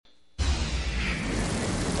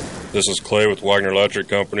This is Clay with Wagner Electric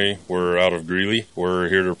Company. We're out of Greeley. We're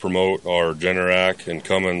here to promote our Generac and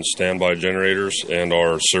Cummins standby generators and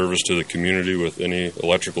our service to the community with any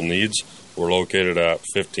electrical needs. We're located at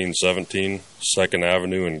 1517 2nd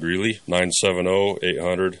Avenue in Greeley,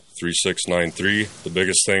 970-800-3693. The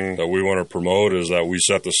biggest thing that we want to promote is that we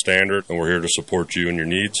set the standard, and we're here to support you and your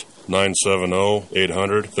needs.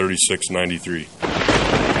 970-800-3693.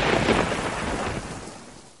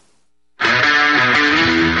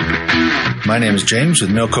 My name is James with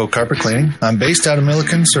Milco Carpet Cleaning. I'm based out of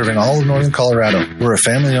Milliken, serving all of northern Colorado. We're a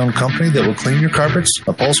family-owned company that will clean your carpets,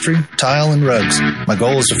 upholstery, tile, and rugs. My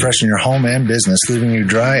goal is to freshen your home and business, leaving you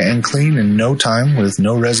dry and clean in no time with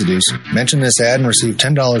no residues. Mention this ad and receive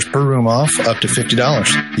 $10 per room off, up to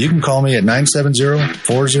 $50. You can call me at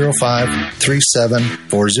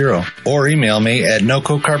 970-405-3740 or email me at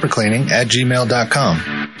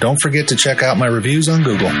nococarpetcleaning@gmail.com. Don't forget to check out my reviews on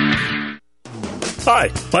Google.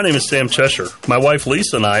 Hi, my name is Sam Cheshire. My wife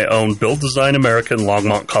Lisa and I own Build Design America in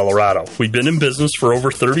Longmont, Colorado. We've been in business for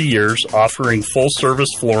over 30 years, offering full-service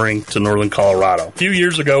flooring to northern Colorado. A few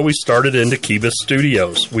years ago, we started into Kibis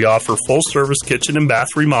Studios. We offer full-service kitchen and bath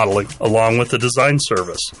remodeling, along with a design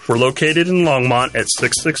service. We're located in Longmont at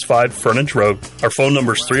 665 Frontage Road. Our phone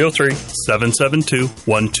number is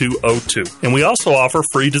 303-772-1202. And we also offer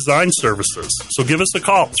free design services. So give us a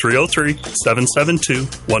call,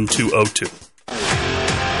 303-772-1202.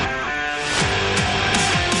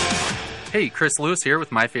 Hey, Chris Lewis here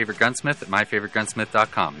with My Favorite Gunsmith at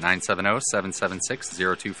MyFavoriteGunsmith.com,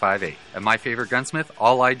 970-776-0258. At My Favorite Gunsmith,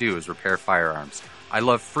 all I do is repair firearms. I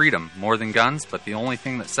love freedom more than guns, but the only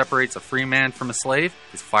thing that separates a free man from a slave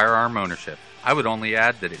is firearm ownership. I would only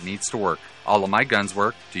add that it needs to work. All of my guns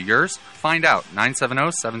work. Do yours? Find out.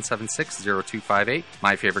 970-776-0258.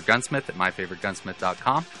 My Favorite Gunsmith at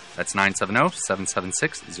MyFavoriteGunsmith.com. That's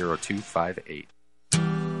 970-776-0258.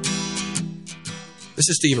 This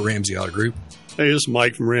is Steve at Ramsey Auto Group. Hey, this is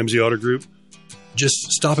Mike from Ramsey Auto Group. Just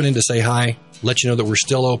stopping in to say hi, let you know that we're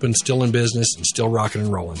still open, still in business, and still rocking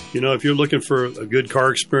and rolling. You know, if you're looking for a good car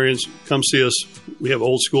experience, come see us. We have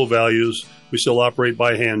old school values. We still operate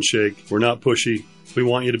by handshake. We're not pushy. We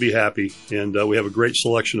want you to be happy, and we have a great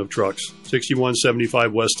selection of trucks.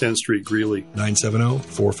 6175 West 10th Street, Greeley.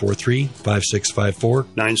 970-443-5654.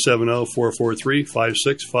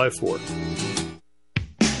 970-443-5654.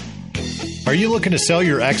 Are you looking to sell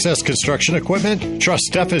your excess construction equipment? Trust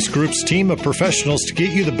Steffes Group's team of professionals to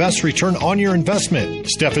get you the best return on your investment.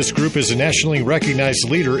 Steffes Group is a nationally recognized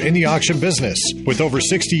leader in the auction business with over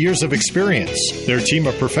 60 years of experience. Their team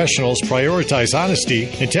of professionals prioritize honesty,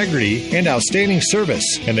 integrity, and outstanding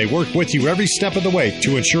service, and they work with you every step of the way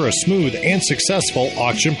to ensure a smooth and successful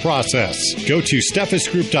auction process. Go to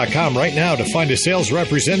SteffesGroup.com right now to find a sales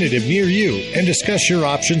representative near you and discuss your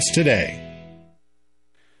options today.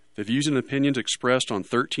 The views and opinions expressed on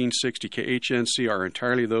 1360 KHNC are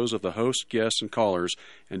entirely those of the host, guests, and callers,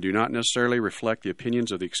 and do not necessarily reflect the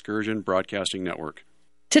opinions of the Excursion Broadcasting Network.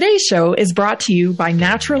 Today's show is brought to you by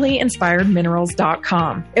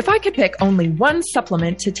NaturallyInspiredMinerals.com. If I could pick only one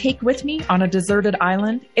supplement to take with me on a deserted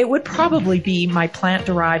island, it would probably be my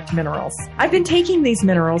plant-derived minerals. I've been taking these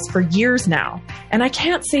minerals for years now, and I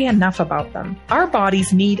can't say enough about them. Our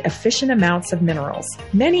bodies need efficient amounts of minerals,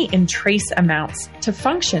 many in trace amounts, to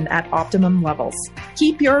function at optimum levels.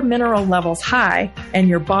 Keep your mineral levels high and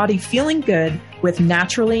your body feeling good with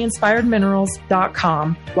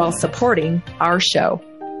NaturallyInspiredMinerals.com while supporting our show.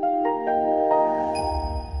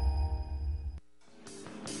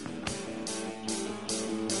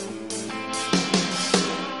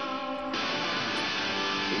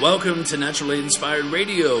 Welcome to Naturally Inspired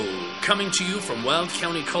Radio, coming to you from Wild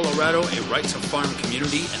County, Colorado, a right-to-farm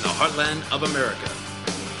community in the heartland of America.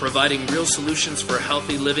 Providing real solutions for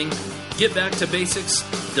healthy living, get back to basics,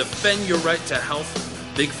 defend your right to health.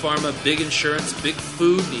 Big pharma, big insurance, big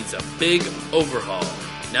food needs a big overhaul.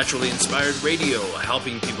 Naturally Inspired Radio,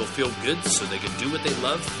 helping people feel good so they can do what they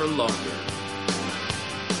love for longer.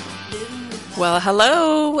 Well,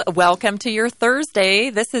 hello. Welcome to your Thursday.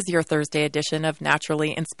 This is your Thursday edition of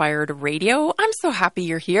Naturally Inspired Radio. I'm so happy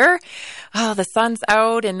you're here. Oh, the sun's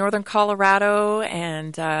out in northern Colorado,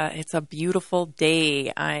 and it's a beautiful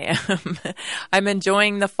day. I'm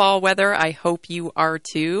enjoying the fall weather. I hope you are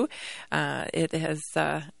too. It has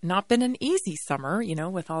not been an easy summer, you know,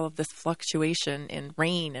 with all of this fluctuation in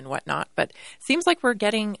rain and whatnot, but it seems like we're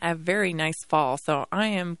getting a very nice fall, so I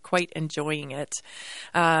am quite enjoying it.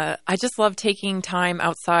 I just love taking time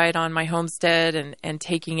outside on my homestead and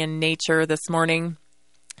taking in nature this morning.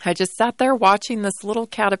 I just sat there watching this little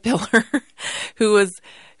caterpillar who was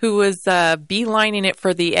beelining it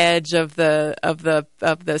for the edge of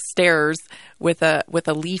the stairs with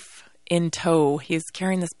a leaf in tow. He's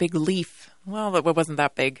carrying this big leaf. Well, it wasn't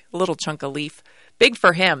that big, a little chunk of leaf, big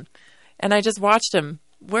for him. And I just watched him.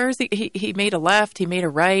 Where is he? He made a left, he made a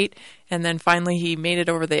right, and then finally he made it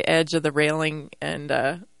over the edge of the railing. And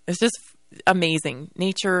it's just amazing.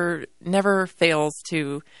 Nature never fails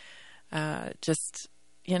to just,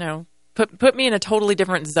 put me in a totally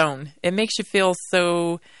different zone. It makes you feel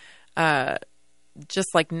so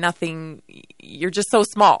just like nothing. You're just so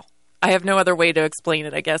small. I have no other way to explain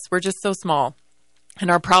it, I guess. We're just so small,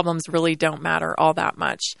 and our problems really don't matter all that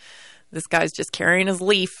much. This guy's just carrying his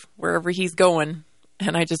leaf wherever he's going.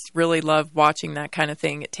 And I just really love watching that kind of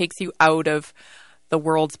thing. It takes you out of the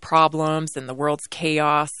world's problems and the world's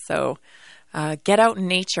chaos. So get out in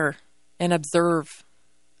nature and observe.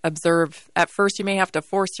 Observe. At first, you may have to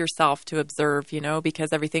force yourself to observe, because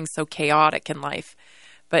everything's so chaotic in life.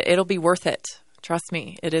 But it'll be worth it. Trust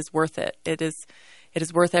me, it is worth it. It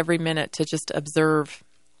is worth every minute to just observe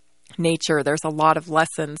nature. There's a lot of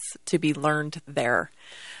lessons to be learned there.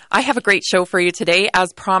 I have a great show for you today.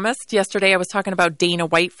 As promised, yesterday I was talking about Dana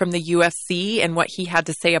White from the UFC and what he had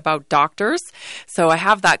to say about doctors. So I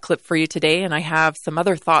have that clip for you today, and I have some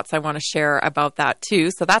other thoughts I want to share about that too.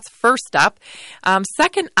 So that's first up.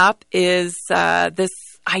 Second up is this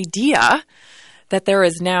idea that there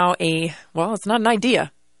is now it's not an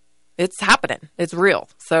idea. It's happening. It's real.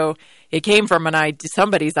 So it came from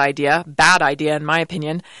somebody's idea, bad idea in my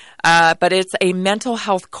opinion, but it's a mental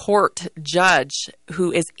health court judge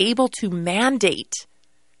who is able to mandate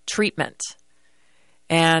treatment.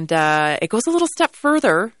 And it goes a little step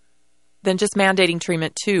further than just mandating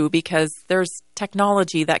treatment too, because there's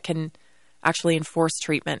technology that can actually enforce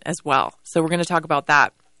treatment as well. So we're going to talk about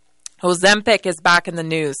that. Ozempic is back in the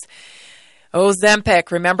news.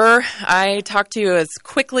 Ozempic. Remember, I talked to you as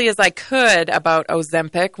quickly as I could about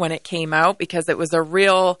Ozempic when it came out because it was a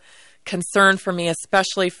real concern for me,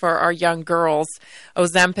 especially for our young girls.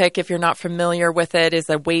 Ozempic, if you're not familiar with it, is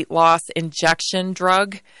a weight loss injection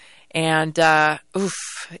drug. And,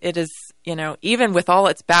 it is, even with all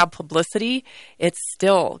its bad publicity, it's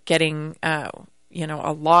still getting, a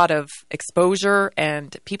lot of exposure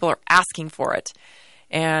and people are asking for it.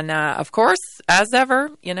 And, of course, as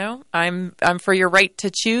ever, I'm for your right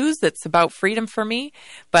to choose. It's about freedom for me.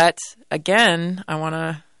 But again, I want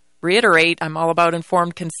to reiterate, I'm all about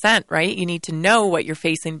informed consent, right? You need to know what you're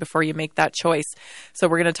facing before you make that choice. So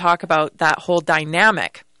we're going to talk about that whole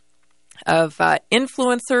dynamic of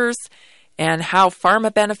influencers and how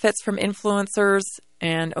pharma benefits from influencers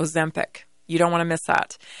and Ozempic. You don't want to miss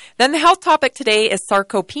that. Then the health topic today is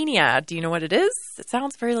sarcopenia. Do you know what it is? It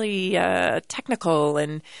sounds really technical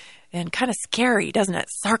and kind of scary, doesn't it?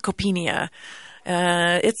 Sarcopenia.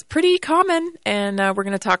 It's pretty common, and we're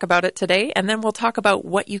going to talk about it today. And then we'll talk about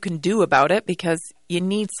what you can do about it because you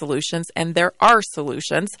need solutions, and there are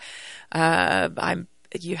solutions.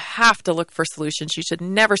 You have to look for solutions. You should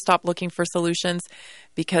never stop looking for solutions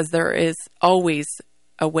because there is always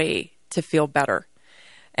a way to feel better.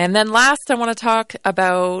 And then last, I want to talk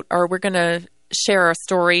about, or we're going to share a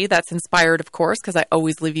story that's inspired, of course, because I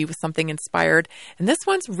always leave you with something inspired. And this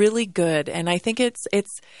one's really good, and I think it's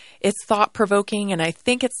thought-provoking, and I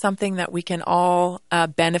think it's something that we can all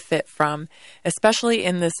benefit from, especially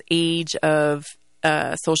in this age of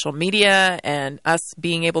social media and us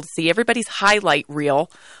being able to see everybody's highlight reel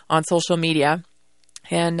on social media.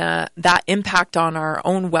 And that impact on our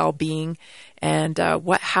own well-being and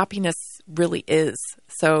what happiness really is.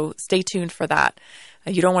 So stay tuned for that.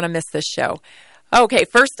 You don't want to miss this show. Okay,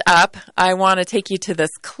 first up, I want to take you to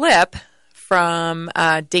this clip from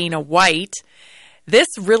Dana White. This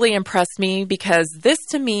really impressed me because this,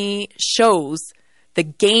 to me, shows the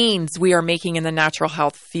gains we are making in the natural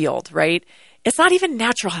health field, right? It's not even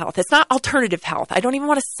natural health. It's not alternative health. I don't even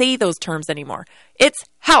want to say those terms anymore. It's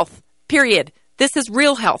health, period. This is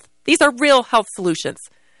real health. These are real health solutions.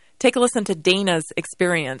 Take a listen to Dana's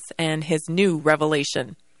experience and his new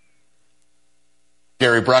revelation.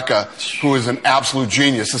 Gary Brecka, who is an absolute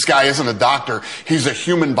genius. This guy isn't a doctor. He's a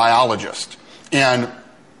human biologist. And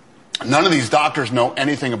none of these doctors know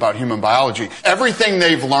anything about human biology. Everything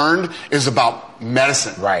they've learned is about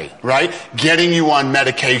medicine. Right? Getting you on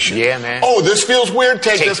medication. Yeah, man. Oh, this feels weird?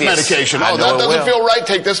 Take this medication. Oh, that doesn't feel right?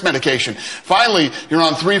 Take this medication. Finally, you're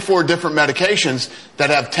on 3-4 different medications that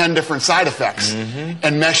have 10 different side effects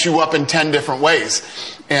and mess you up in 10 different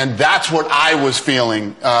ways. And that's what I was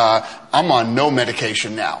feeling. I'm on no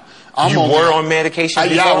medication now. You were on medication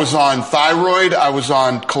before? Yeah, I was on thyroid, I was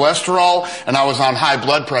on cholesterol, and I was on high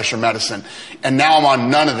blood pressure medicine. And now I'm on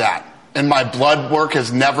none of that. And my blood work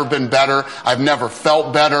has never been better. I've never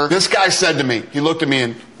felt better. This guy said to me, he looked at me,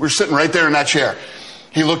 and we were sitting right there in that chair.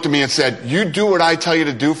 He looked at me and said, you do what I tell you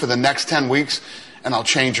to do for the next 10 weeks, and I'll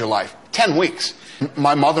change your life. 10 weeks.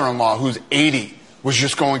 My mother-in-law, who's 80, was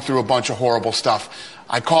just going through a bunch of horrible stuff.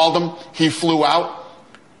 I called him. He flew out.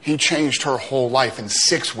 He changed her whole life in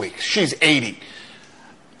 6 weeks. She's 80.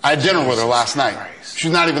 I had dinner with her last night.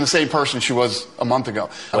 She's not even the same person she was a month ago.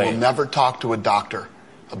 I will never talk to a doctor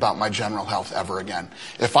about my general health ever again.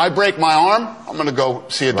 If I break my arm, I'm going to go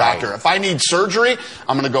see a doctor. If I need surgery,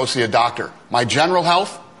 I'm going to go see a doctor. My general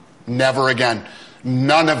health, never again.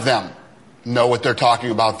 None of them know what they're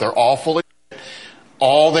talking about. They're all full of shit.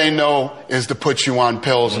 All they know is to put you on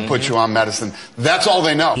pills and put you on medicine. That's all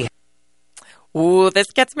they know. Ooh, this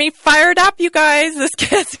gets me fired up, you guys. This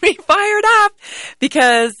gets me fired up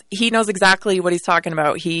because he knows exactly what he's talking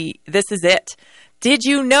about. This is it. Did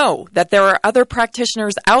you know that there are other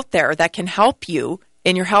practitioners out there that can help you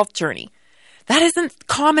in your health journey? That isn't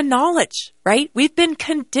common knowledge, right? We've been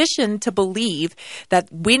conditioned to believe that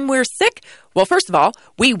when we're sick, well, first of all,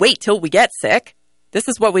 we wait till we get sick. This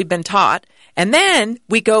is what we've been taught. And then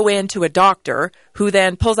we go into a doctor who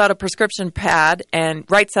then pulls out a prescription pad and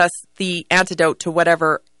writes us the antidote to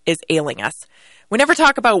whatever is ailing us. We never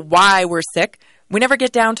talk about why we're sick. We never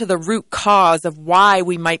get down to the root cause of why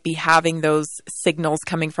we might be having those signals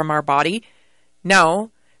coming from our body.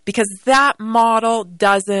 No, because that model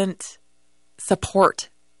doesn't support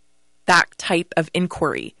that type of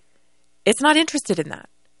inquiry. It's not interested in that.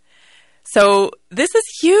 So this is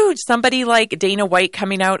huge. Somebody like Dana White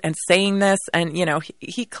coming out and saying this, and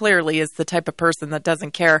he clearly is the type of person that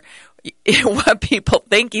doesn't care what people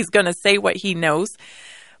think. He's going to say what he knows.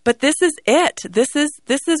 But this is it. This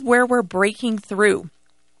is where we're breaking through.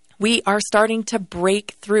 We are starting to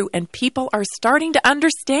break through, and people are starting to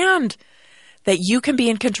understand that you can be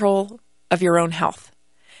in control of your own health,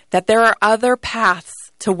 that there are other paths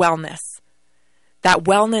to wellness, that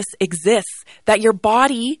wellness exists, that your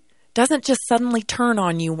body doesn't just suddenly turn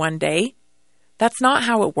on you one day. That's not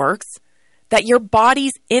how it works. That your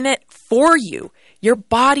body's in it for you. Your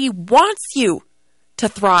body wants you to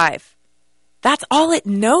thrive. That's all it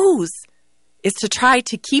knows, is to try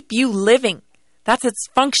to keep you living. That's its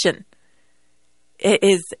function. It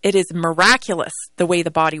is miraculous the way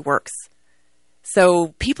the body works.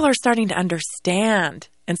 So people are starting to understand.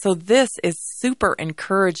 And so this is super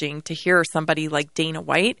encouraging to hear somebody like Dana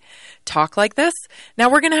White talk like this.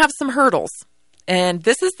 Now we're going to have some hurdles. And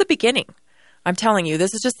this is the beginning. I'm telling you,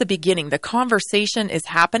 this is just the beginning. The conversation is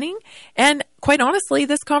happening. And quite honestly,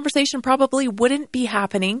 this conversation probably wouldn't be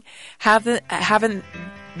happening haven't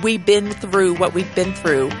we been through what we've been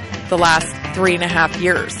through the last 3.5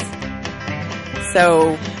 years.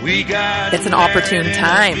 So it's an opportune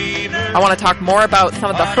time. I want to talk more about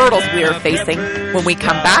some of the hurdles we are facing when we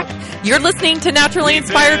come back. You're listening to Naturally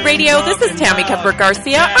Inspired Radio. This is Tammy Cuthbert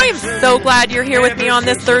Garcia. I am so glad you're here with me on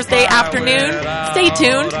this Thursday afternoon. Stay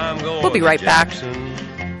tuned. We'll be right back.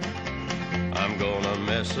 I'm gonna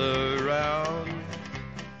mess around.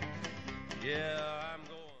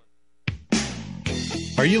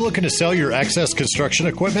 Are you looking to sell your excess construction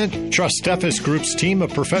equipment? Trust Steffes Group's team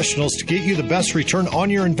of professionals to get you the best return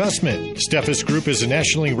on your investment. Steffes Group is a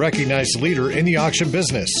nationally recognized leader in the auction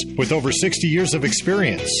business with over 60 years of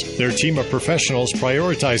experience. Their team of professionals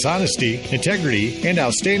prioritize honesty, integrity, and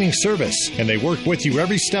outstanding service, and they work with you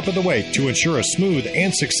every step of the way to ensure a smooth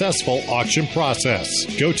and successful auction process.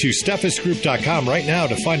 Go to SteffesGroup.com right now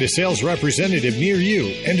to find a sales representative near you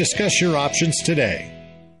and discuss your options today.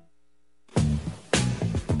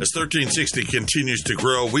 As 1360 continues to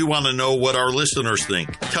grow, we want to know what our listeners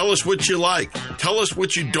think. Tell us what you like. Tell us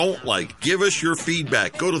what you don't like. Give us your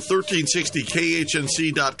feedback. Go to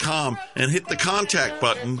 1360khnc.com and hit the contact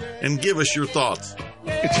button and give us your thoughts.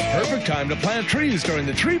 It's a perfect time to plant trees during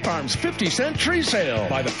the Tree Farm's 50-cent tree sale.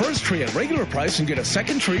 Buy the first tree at regular price and get a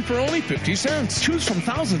second tree for only 50 cents. Choose from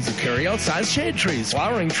thousands of carry-out size shade trees,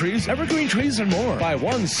 flowering trees, evergreen trees, and more. Buy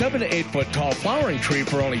one 7 to 8 foot tall flowering tree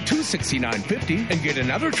for only $269.50 and get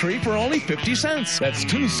another tree for only 50 cents. That's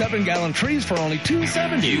 2 7-gallon trees for only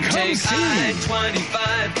 $2.70. You take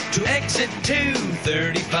I-25 to exit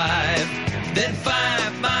 235, then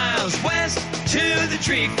 5 miles west to the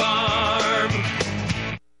Tree Farm.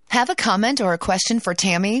 Have a comment or a question for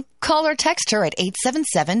Tammy? Call or text her at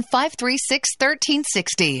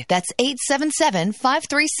 877-536-1360. That's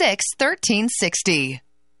 877-536-1360.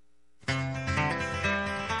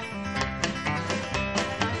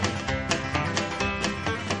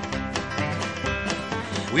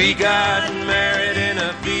 We got married in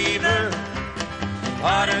a fever,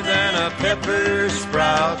 hotter than a pepper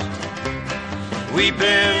sprout. We've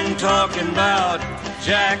been talking about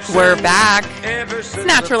We're back. It's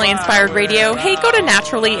Naturally Inspired Radio. Hey, go to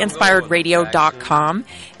naturallyinspiredradio.com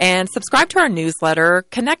and subscribe to our newsletter.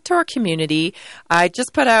 Connect to our community. I'm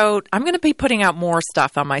going to be putting out more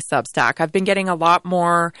stuff on my Substack. I've been getting a lot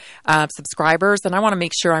more subscribers, and I want to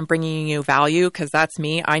make sure I'm bringing you value because that's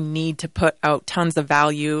me. I need to put out tons of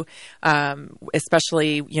value,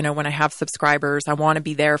 especially, when I have subscribers. I want to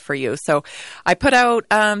be there for you. So I put out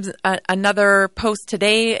another post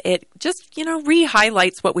today. It just,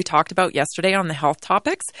 re-highlights what we talked about yesterday on the health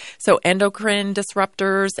topics. So endocrine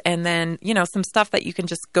disruptors, and then, some stuff that you can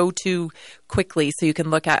just go to quickly so you can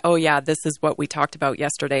look at, oh yeah, this is what we talked about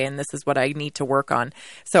yesterday and this is what I need to work on.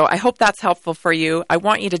 So I hope that's helpful for you. I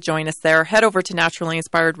want you to join us there. Head over to Naturally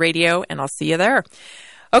Inspired Radio and I'll see you there.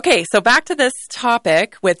 Okay, so back to this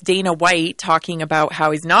topic with Dana White talking about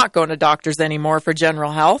how he's not going to doctors anymore for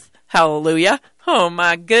general health. Hallelujah. Oh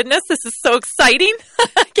my goodness, this is so exciting.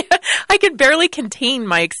 I can barely contain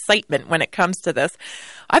my excitement when it comes to this.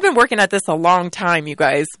 I've been working at this a long time, you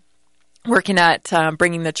guys. Working at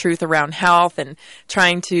bringing the truth around health and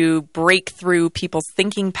trying to break through people's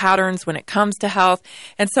thinking patterns when it comes to health.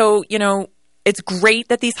 And so, it's great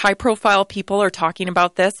that these high-profile people are talking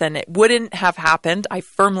about this, and it wouldn't have happened. I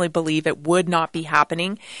firmly believe it would not be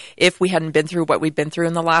happening if we hadn't been through what we've been through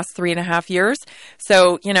in the last 3.5 years.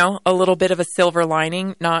 So, a little bit of a silver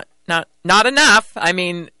lining, not enough. I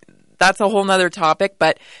mean, that's a whole nother topic,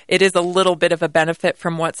 but it is a little bit of a benefit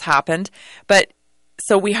from what's happened. But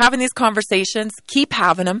so we're having these conversations, keep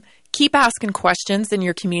having them, keep asking questions in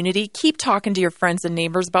your community, keep talking to your friends and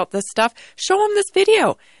neighbors about this stuff. Show them this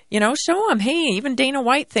video, show them, hey, even Dana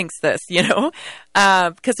White thinks this,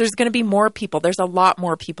 because there's going to be more people. There's a lot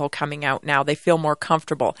more people coming out now. They feel more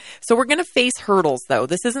comfortable. So we're going to face hurdles, though.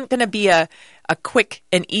 This isn't going to be a quick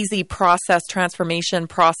and easy transformation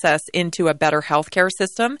process into a better healthcare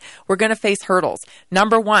system. We're going to face hurdles.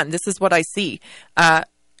 Number one, this is what I see.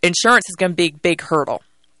 Insurance is going to be a big hurdle.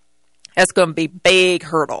 It's going to be a big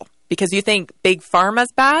hurdle because you think big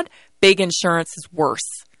pharma's bad, big insurance is worse.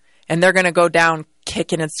 And they're going to go down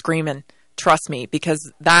kicking and screaming. Trust me,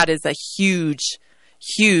 because that is a huge,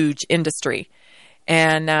 huge industry.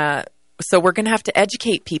 And so we're going to have to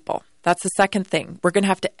educate people. That's the second thing. We're going to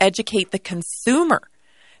have to educate the consumer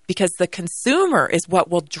because the consumer is what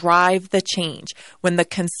will drive the change. When the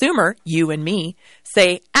consumer, you and me,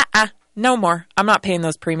 say, no more. I'm not paying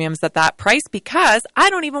those premiums at that price because I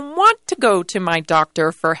don't even want to go to my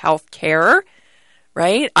doctor for health care,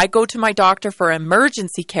 right? I go to my doctor for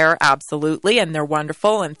emergency care, absolutely, and they're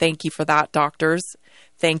wonderful, and thank you for that, doctors.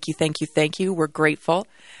 Thank you, thank you, thank you. We're grateful.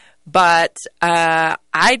 But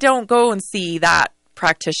I don't go and see that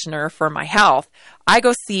practitioner for my health. I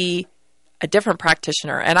go see a different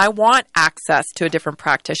practitioner, and I want access to a different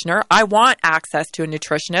practitioner. I want access to a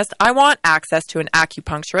nutritionist. I want access to an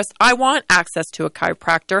acupuncturist. I want access to a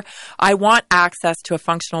chiropractor. I want access to a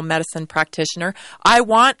functional medicine practitioner. I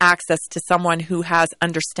want access to someone who has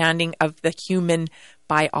understanding of the human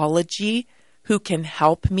biology, who can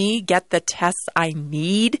help me get the tests I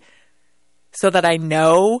need so that I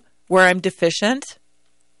know where I'm deficient.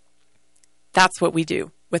 That's what we do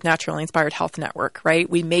with Naturally Inspired Health Network, right?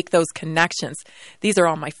 We make those connections. These are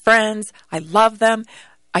all my friends. I love them.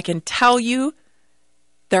 I can tell you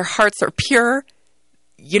their hearts are pure.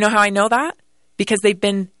 You know how I know that? Because they've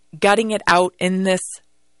been gutting it out in this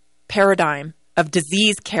paradigm of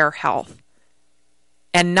disease care health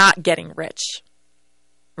and not getting rich,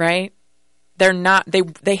 right? They're not,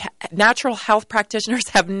 natural health practitioners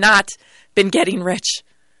have not been getting rich.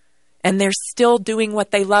 And they're still doing what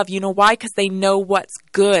they love. You know why? Because they know what's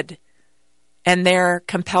good. And they're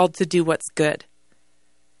compelled to do what's good.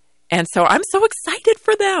 And so I'm so excited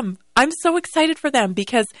for them. I'm so excited for them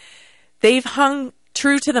because they've hung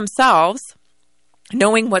true to themselves,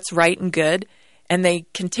 knowing what's right and good. And they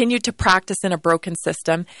continue to practice in a broken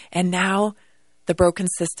system. And now the broken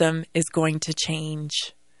system is going to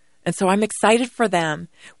change. And so I'm excited for them.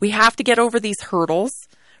 We have to get over these hurdles.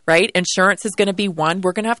 Right? Insurance is going to be one.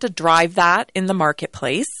 We're going to have to drive that in the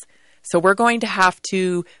marketplace. So we're going to have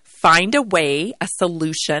to find a way, a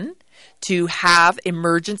solution to have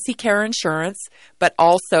emergency care insurance, but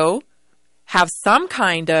also have some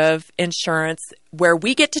kind of insurance where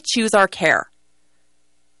we get to choose our care,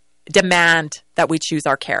 demand that we choose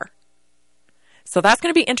our care. So that's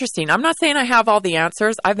going to be interesting. I'm not saying I have all the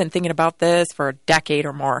answers. I've been thinking about this for a decade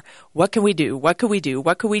or more. What can we do? What could we do?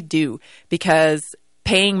 What could we do? Because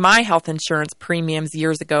paying my health insurance premiums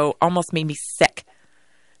years ago almost made me sick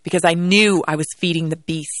because I knew I was feeding the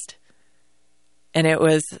beast and it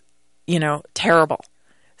was, terrible.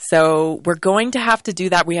 So we're going to have to do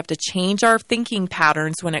that. We have to change our thinking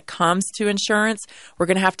patterns when it comes to insurance. We're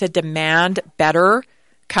going to have to demand better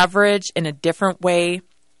coverage in a different way.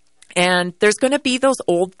 And there's going to be those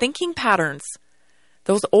old thinking patterns.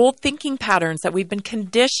 Those old thinking patterns that we've been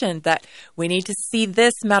conditioned that we need to see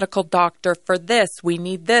this medical doctor for this. We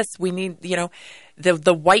need this. We need,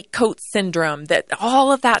 the white coat syndrome, that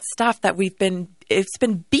all of that stuff that it's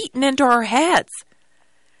been beaten into our heads.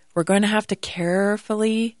 We're going to have to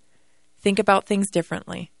carefully think about things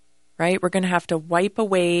differently, right? We're going to have to wipe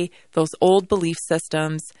away those old belief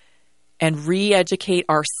systems and re-educate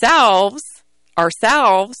ourselves.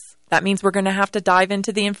 That means we're going to have to dive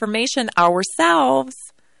into the information ourselves,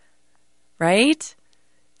 right?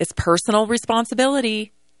 It's personal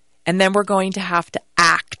responsibility. And then we're going to have to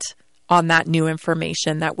act on that new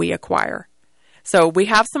information that we acquire. So we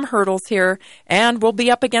have some hurdles here, and we'll be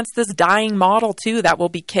up against this dying model too that will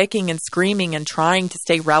be kicking and screaming and trying to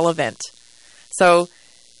stay relevant. So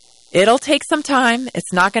it'll take some time.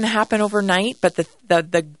 It's not going to happen overnight, but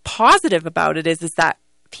the positive about it is that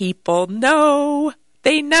people know.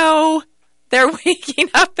 They know. They're waking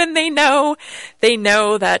up and they know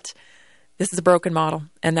that this is a broken model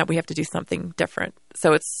and that we have to do something different.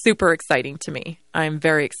 So it's super exciting to me. I'm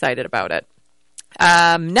very excited about it.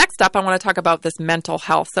 Next up, I want to talk about this mental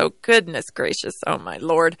health. So goodness gracious, oh my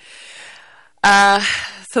Lord.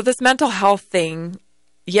 So this mental health thing,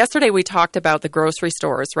 yesterday we talked about the grocery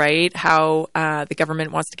stores, right? How the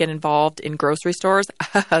government wants to get involved in grocery stores.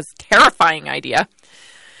 It's a terrifying idea.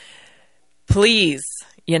 Please,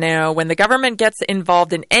 when the government gets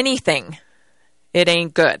involved in anything, it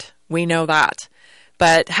ain't good. We know that.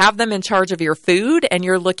 But have them in charge of your food and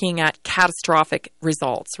you're looking at catastrophic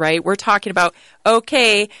results, right? We're talking about,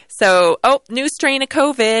 okay, so, new strain of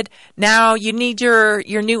COVID. Now you need your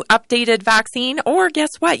new updated vaccine, or guess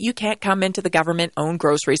what? You can't come into the government-owned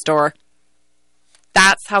grocery store.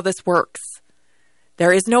 That's how this works.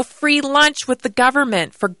 There is no free lunch with the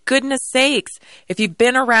government, for goodness sakes. If you've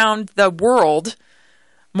been around the world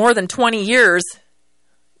more than 20 years,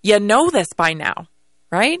 you know this by now,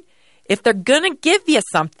 right? If they're going to give you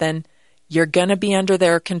something, you're going to be under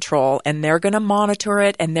their control, and they're going to monitor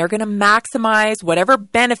it, and they're going to maximize whatever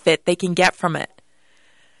benefit they can get from it.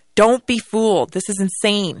 Don't be fooled. This is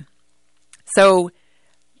insane. So,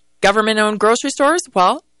 government-owned grocery stores?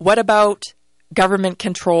 Well, what about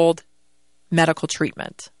government-controlled medical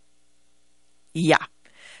treatment? Yeah.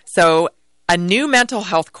 So, a new mental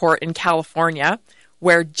health court in California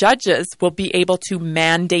where judges will be able to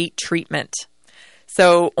mandate treatment.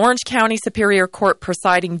 So Orange County Superior Court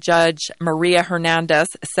presiding judge Maria Hernandez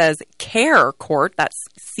says CARE Court, that's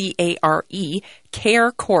C-A-R-E,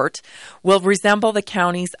 CARE Court, will resemble the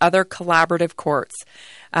county's other collaborative courts,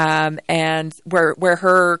 and where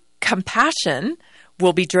her compassion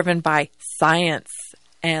will be driven by science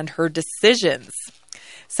and her decisions.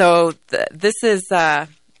 So this is,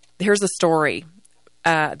 here's a story.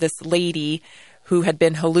 This lady who had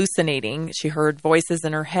been hallucinating, she heard voices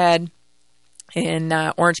in her head in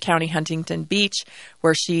Orange County, Huntington Beach,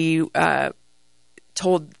 where she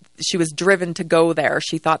she was driven to go there.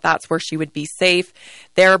 She thought that's where she would be safe.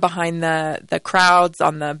 There behind the crowds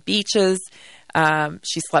on the beaches,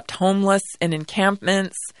 she slept homeless in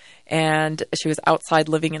encampments, and she was outside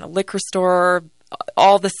living in a liquor store,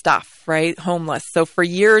 all the stuff, right? Homeless. So for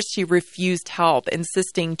years, she refused help,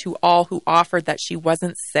 insisting to all who offered that she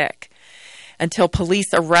wasn't sick, until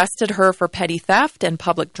police arrested her for petty theft and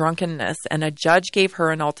public drunkenness, and a judge gave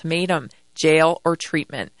her an ultimatum, jail or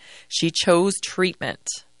treatment. She chose treatment.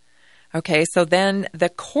 Okay, so then the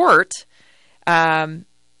court then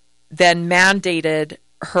mandated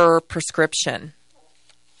her prescription,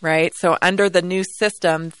 right? So under the new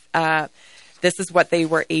system, this is what they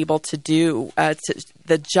were able to do.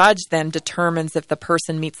 The judge then determines if the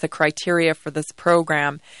person meets the criteria for this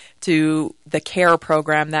program, to the CARE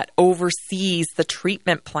program that oversees the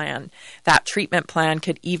treatment plan. That treatment plan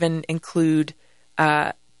could even include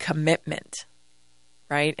commitment,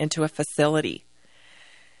 right, into a facility.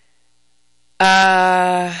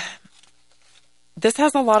 This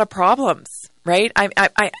has a lot of problems, right?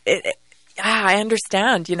 I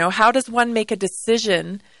understand. How does one make a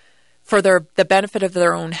decision for the benefit of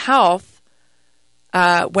their own health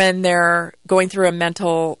when they're going through a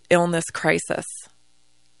mental illness crisis?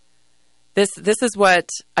 This is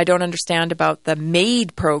what I don't understand about the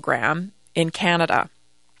MAID program in Canada.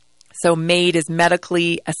 So MAID is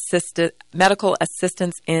medical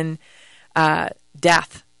assistance in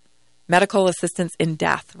death. Medical assistance in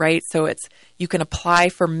death, right? So you can apply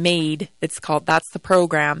for MAID. That's the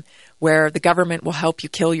program where the government will help you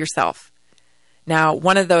kill yourself. Now,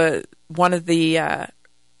 one of the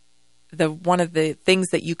one of the things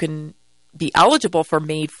that you can be eligible for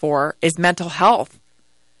MAID for is mental health.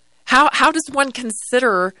 How does one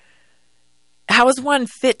consider? How is one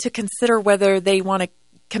fit to consider whether they want to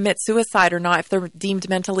commit suicide or not if they're deemed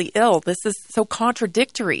mentally ill? This is so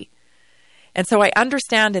contradictory. And so I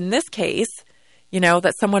understand in this case,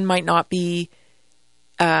 that someone might not be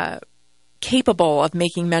capable of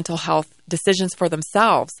making mental health decisions for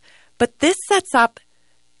themselves. But this sets up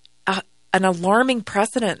an alarming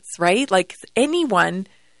precedence, right? Like anyone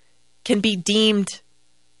can be deemed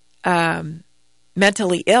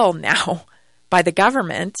mentally ill now by the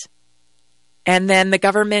government, and then the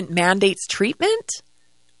government mandates treatment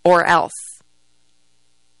or else.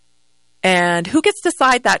 And who gets to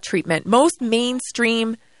decide that treatment? Most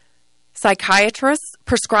mainstream psychiatrists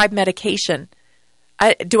prescribe medication.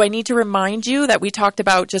 Do I need to remind you that we talked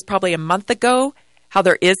about just probably a month ago how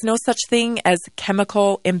there is no such thing as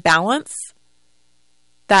chemical imbalance?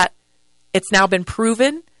 That it's now been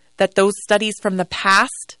proven that those studies from the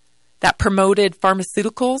past that promoted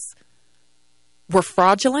pharmaceuticals were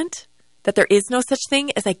fraudulent, that there is no such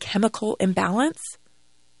thing as a chemical imbalance.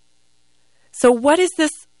 So what is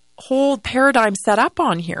this whole paradigm set up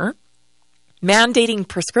on here? Mandating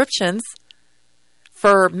prescriptions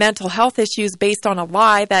for mental health issues based on a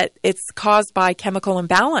lie that it's caused by chemical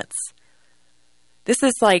imbalance. This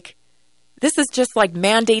is just like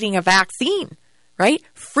mandating a vaccine, right?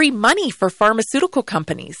 Free money for pharmaceutical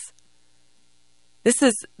companies. This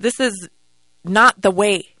is not the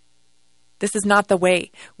way. This is not the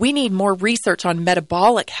way. We need more research on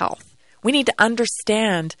metabolic health. We need to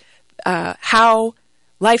understand how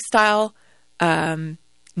lifestyle,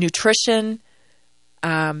 nutrition,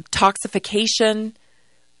 toxification,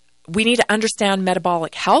 we need to understand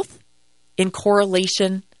metabolic health in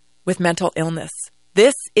correlation with mental illness.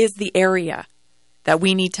 This is the area that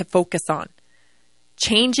we need to focus on.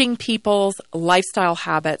 Changing people's lifestyle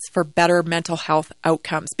habits for better mental health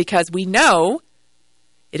outcomes, because we know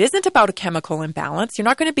it isn't about a chemical imbalance. You're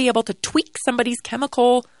not going to be able to tweak somebody's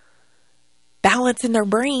chemical balance in their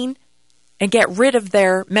brain and get rid of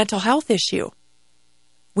their mental health issue.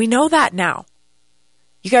 We know that now.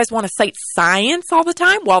 You guys want to cite science all the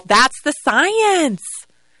time? Well, that's the science.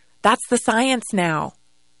 That's the science now.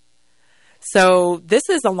 So this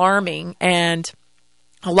is alarming, and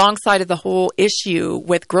alongside of the whole issue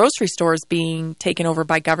with grocery stores being taken over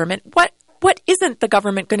by government, what isn't the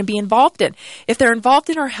government going to be involved in? If they're involved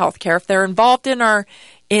in our healthcare, if they're involved in our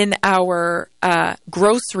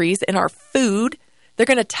groceries, in our food, they're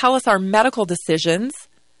going to tell us our medical decisions.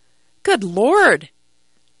 Good Lord.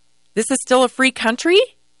 This is still a free country?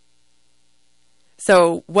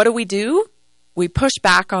 So what do? We push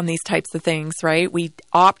back on these types of things, right? We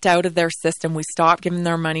opt out of their system. We stop giving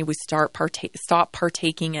their money. We stop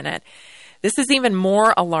partaking in it. This is even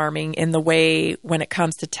more alarming in the way when it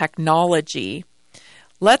comes to technology.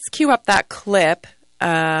 Let's cue up that clip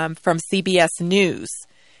from CBS News,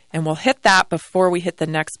 and we'll hit that before we hit the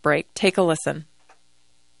next break. Take a listen.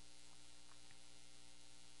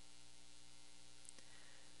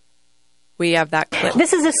 We have that clip.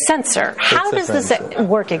 This is a sensor. How does this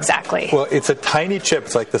work exactly? Well, it's a tiny chip.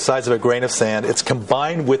 It's like the size of a grain of sand. It's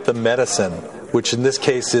combined with the medicine, which in this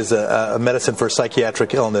case is a medicine for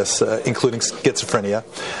psychiatric illness, including schizophrenia.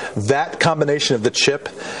 That combination of the chip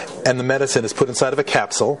and the medicine is put inside of a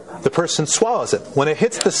capsule. The person swallows it. When it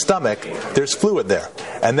hits the stomach, there's fluid there.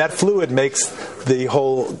 And that fluid makes the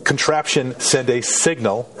whole contraption send a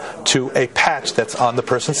signal to a patch that's on the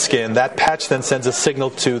person's skin. That patch then sends a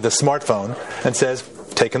signal to the smartphone and says,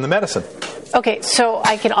 take in the medicine. Okay, so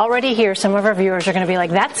I can already hear some of our viewers are going to be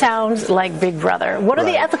like, that sounds like Big Brother. What are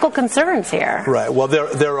the ethical concerns here? Right. Well,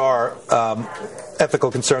 there are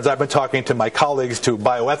ethical concerns. I've been talking to my colleagues, to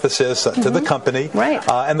bioethicists, to the company. Right.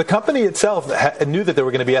 And the company itself knew that there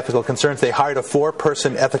were going to be ethical concerns. They hired a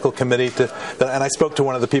 4-person ethical committee, and I spoke to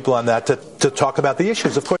one of the people on that to talk about the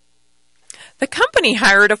issues. Of course, the company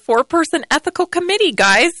hired a 4-person ethical committee,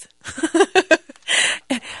 guys.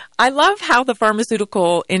 I love how the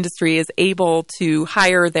pharmaceutical industry is able to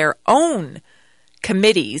hire their own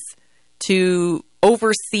committees to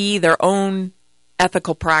oversee their own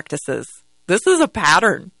ethical practices. This is a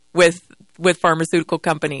pattern with pharmaceutical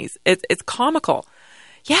companies. It's comical.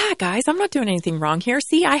 Yeah, guys, I'm not doing anything wrong here.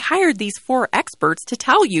 See, I hired these 4 experts to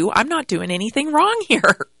tell you I'm not doing anything wrong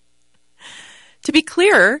here. To be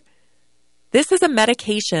clear, this is a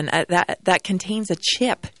medication that contains a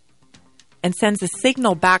chip and sends a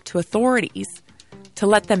signal back to authorities to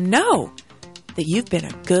let them know that you've been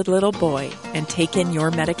a good little boy and taken your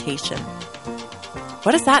medication.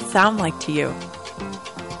 What does that sound like to you?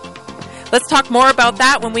 Let's talk more about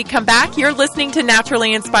that when we come back. You're listening to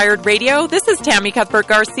Naturally Inspired Radio. This is Tammy Cuthbert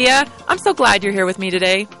Garcia. I'm so glad you're here with me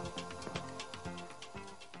today.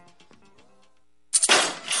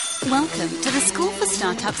 Welcome to the School for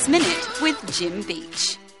Startups Minute with Jim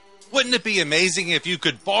Beach. Wouldn't it be amazing if you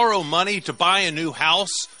could borrow money to buy a new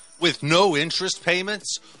house with no interest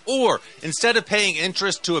payments? Or instead of paying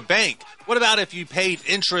interest to a bank, what about if you paid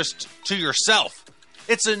interest to yourself?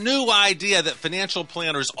 It's a new idea that financial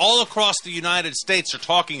planners all across the United States are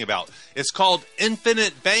talking about. It's called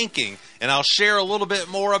infinite banking, and I'll share a little bit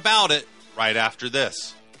more about it right after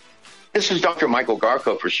this. This is Dr. Michael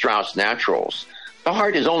Garko for Strauss Naturals. The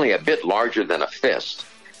heart is only a bit larger than a fist.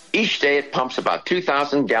 Each day it pumps about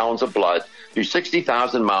 2,000 gallons of blood through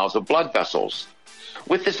 60,000 miles of blood vessels.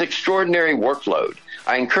 With this extraordinary workload,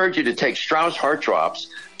 I encourage you to take Strauss Heart Drops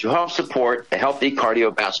to help support a healthy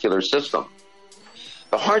cardiovascular system.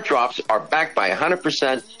 The Heart Drops are backed by a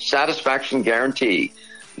 100% satisfaction guarantee.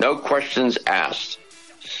 No questions asked.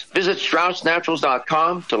 Visit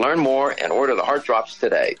StraussNaturals.com to learn more and order the Heart Drops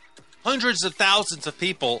today. Hundreds of thousands of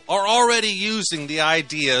people are already using the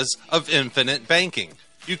ideas of infinite banking.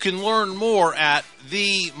 You can learn more at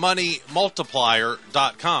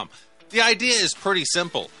themoneymultiplier.com. The idea is pretty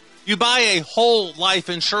simple. You buy a whole life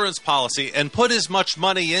insurance policy and put as much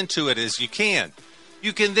money into it as you can.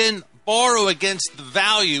 You can then borrow against the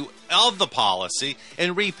value of the policy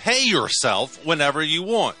and repay yourself whenever you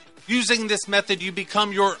want. Using this method, you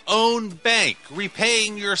become your own bank,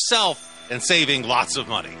 repaying yourself and saving lots of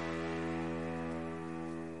money.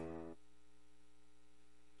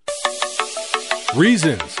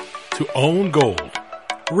 Reasons to own gold.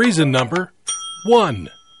 Reason number 1.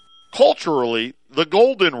 Culturally, the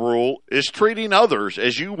golden rule is treating others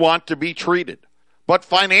as you want to be treated. But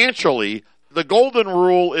financially, the golden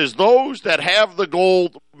rule is those that have the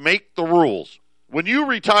gold make the rules. When you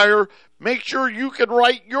retire, make sure you can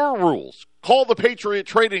write your rules. Call the Patriot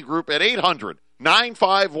Trading Group at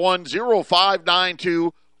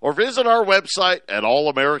 800-951-0592 or visit our website at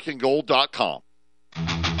allamericangold.com.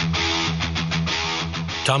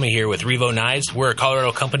 Tommy here with Revo Knives. We're a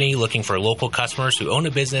Colorado company looking for local customers who own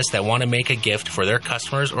a business that want to make a gift for their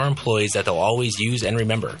customers or employees that they'll always use and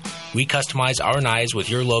remember. We customize our knives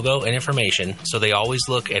with your logo and information so they always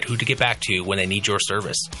look at who to get back to when they need your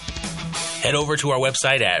service. Head over to our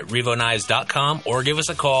website at revoknives.com or give us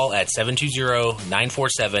a call at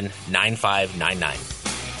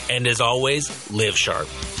 720-947-9599. And as always, live sharp.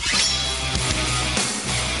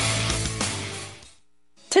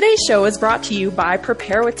 Today's show is brought to you by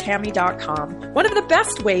PrepareWithTammy.com. One of the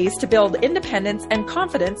best ways to build independence and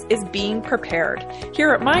confidence is being prepared.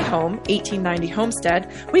 Here at my home, 1890 Homestead,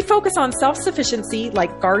 we focus on self-sufficiency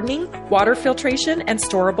like gardening, water filtration, and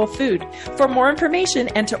storable food. For more information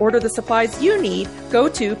and to order the supplies you need, go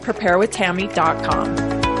to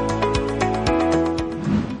PrepareWithTammy.com.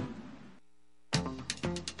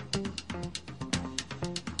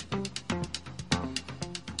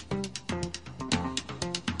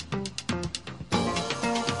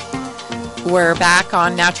 We're back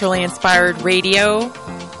on Naturally Inspired Radio.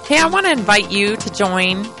 Hey, I want to invite you to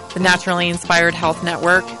join the Naturally Inspired Health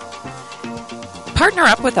Network. Partner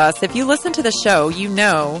up with us. If you listen to the show, you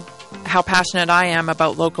know how passionate I am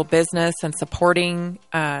about local business and supporting,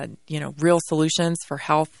 real solutions for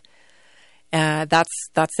health. That's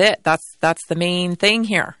it. That's the main thing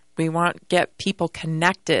here. We want to get people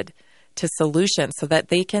connected to solutions so that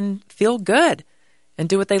they can feel good and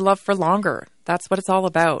do what they love for longer. That's what it's all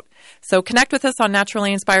about. So connect with us on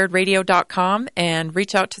naturallyinspiredradio.com and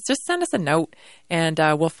reach out to just send us a note and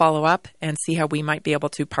we'll follow up and see how we might be able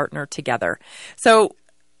to partner together. So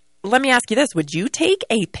let me ask you this. Would you take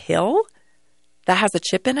a pill that has a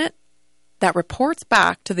chip in it that reports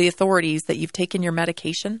back to the authorities that you've taken your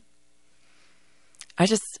medication?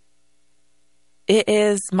 It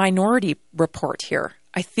is Minority Report here.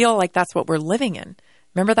 I feel like that's what we're living in.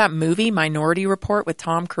 Remember that movie, Minority Report, with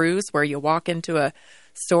Tom Cruise, where you walk into a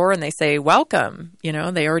store and they say, welcome. You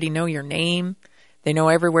know, they already know your name. They know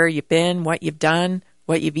everywhere you've been, what you've done,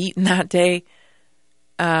 what you've eaten that day.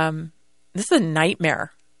 This is a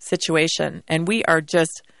nightmare situation. And we are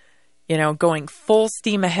just, going full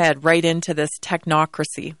steam ahead right into this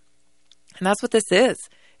technocracy. And that's what this is.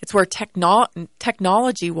 It's where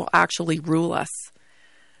technology will actually rule us.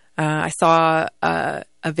 I saw a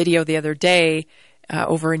video the other day.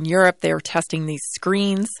 Over in Europe, they were testing these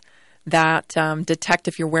screens that detect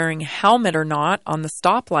if you're wearing a helmet or not on the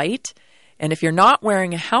stoplight. And if you're not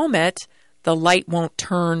wearing a helmet, the light won't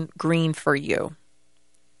turn green for you.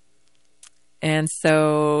 And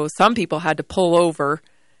so some people had to pull over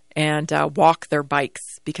and walk their bikes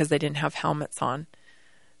because they didn't have helmets on.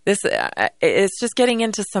 This it's just getting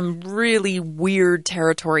into some really weird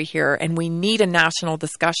territory here, and we need a national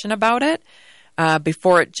discussion about it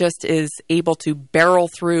before it just is able to barrel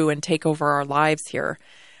through and take over our lives here.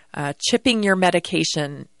 Chipping your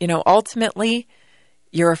medication, ultimately,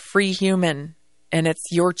 you're a free human, and it's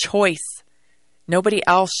your choice. Nobody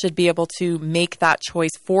else should be able to make that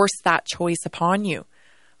choice, force that choice upon you.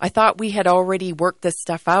 I thought we had already worked this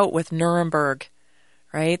stuff out with Nuremberg,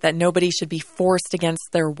 right? That nobody should be forced against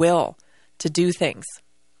their will to do things,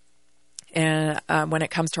 and when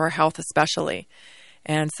it comes to our health especially.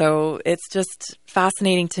 And so it's just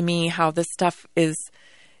fascinating to me how this stuff is,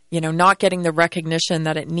 not getting the recognition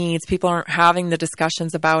that it needs. People aren't having the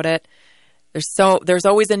discussions about it. There's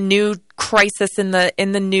always a new crisis in the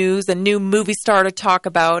news, a new movie star to talk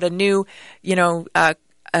about, a new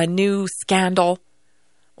scandal.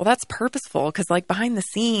 Well, that's purposeful because, behind the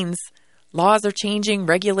scenes, laws are changing,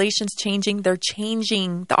 regulations changing. They're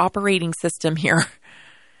changing the operating system here.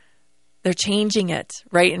 They're changing it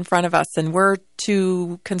right in front of us, and we're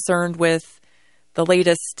too concerned with the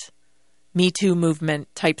latest Me Too movement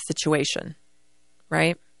type situation,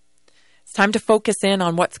 right? It's time to focus in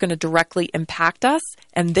on what's going to directly impact us,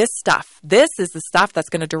 and this is the stuff that's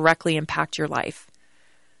going to directly impact your life.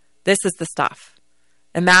 This is the stuff.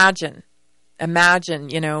 Imagine,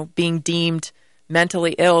 being deemed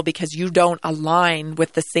mentally ill because you don't align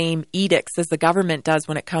with the same edicts as the government does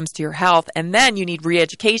when it comes to your health. And then you need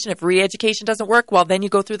re-education. If re-education doesn't work, well, then you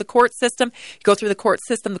go through the court system. The court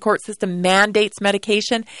system mandates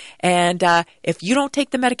medication. And if you don't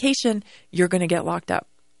take the medication, you're going to get locked up.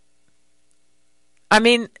 I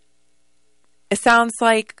mean, it sounds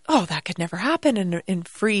like, that could never happen in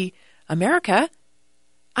free America.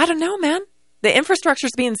 I don't know, man. The infrastructure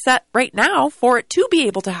is being set right now for it to be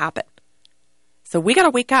able to happen. So we got to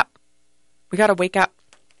wake up.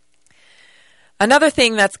 Another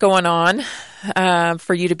thing that's going on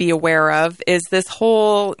for you to be aware of is this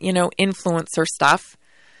whole, influencer stuff.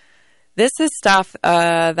 This is stuff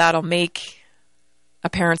that'll make a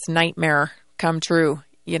parent's nightmare come true,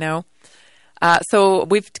 So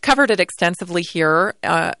we've covered it extensively here.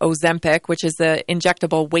 Ozempic, which is an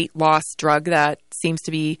injectable weight loss drug that seems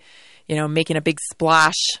to be, making a big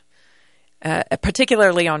splash,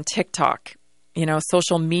 particularly on TikTok.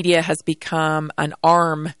 Social media has become an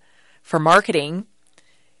arm for marketing,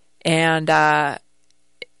 and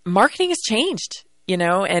marketing has changed,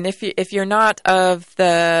 and if you're not of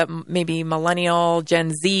the maybe millennial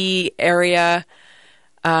Gen Z area,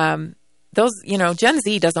 Gen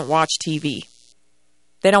Z doesn't watch TV.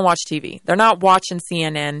 They don't watch TV. They're not watching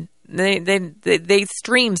CNN. They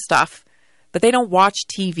stream stuff, but they don't watch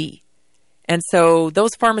TV. And so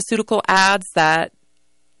those pharmaceutical ads that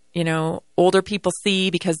older people see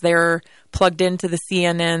because they're plugged into the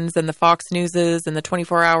CNNs and the Fox Newses and the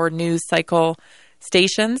 24-hour news cycle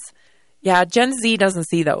stations. Yeah, Gen Z doesn't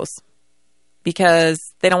see those because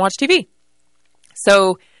they don't watch TV.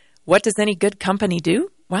 So what does any good company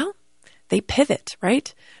do? Well, they pivot,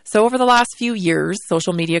 right? So over the last few years,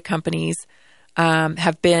 social media companies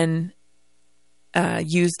have been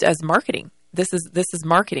used as marketing. This is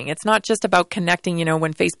marketing. It's not just about connecting,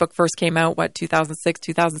 when Facebook first came out, 2006,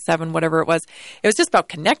 2007, whatever it was just about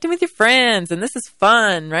connecting with your friends. And this is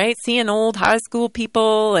fun, right? Seeing old high school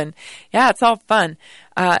people and it's all fun.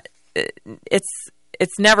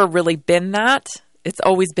 It's never really been that. It's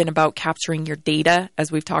always been about capturing your data,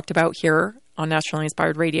 as we've talked about here on Nationally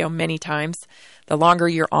Inspired Radio many times. The longer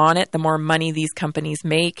you're on it, the more money these companies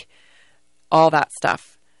make, all that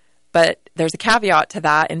stuff. But there's a caveat to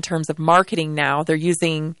that in terms of marketing now. They're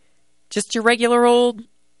using just your regular old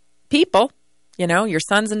people, your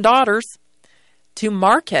sons and daughters, to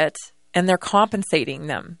market, and they're compensating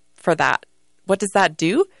them for that. What does that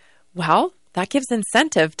do? Well, that gives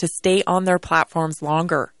incentive to stay on their platforms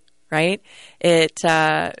longer, right? It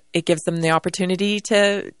gives them the opportunity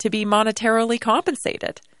to be monetarily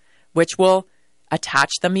compensated, which will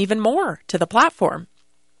attach them even more to the platform.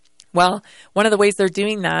 Well, one of the ways they're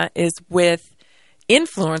doing that is with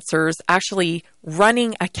influencers actually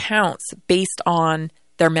running accounts based on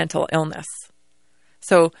their mental illness.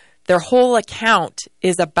 So their whole account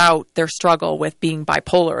is about their struggle with being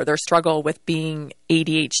bipolar, their struggle with being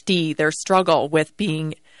ADHD, their struggle with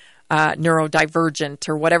being neurodivergent,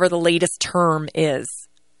 or whatever the latest term is.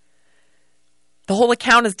 The whole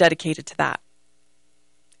account is dedicated to that.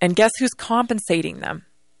 And guess who's compensating them?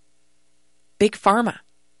 Big Pharma.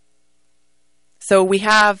 So we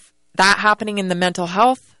have that happening in the mental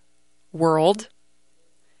health world,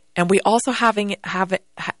 and we also having it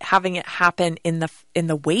happen in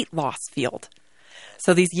the weight loss field.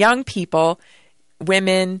 So these young people,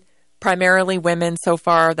 women, primarily women so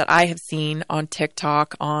far that I have seen on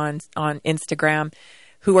TikTok, on Instagram,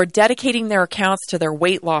 who are dedicating their accounts to their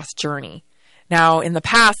weight loss journey. Now, in the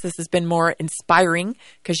past, this has been more inspiring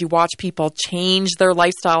because you watch people change their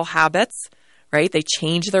lifestyle habits, right? They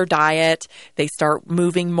change their diet, they start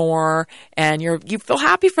moving more, and you feel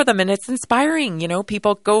happy for them, and it's inspiring. You know,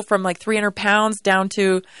 people go from like 300 pounds down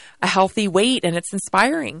to a healthy weight, and it's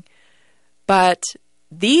inspiring. But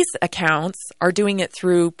these accounts are doing it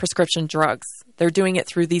through prescription drugs. They're doing it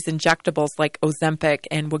through these injectables like Ozempic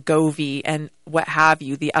and Wegovy and what have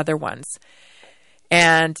you, the other ones.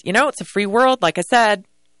 And, you know, it's a free world. Like I said,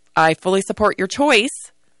 I fully support your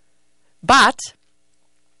choice. But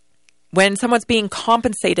when someone's being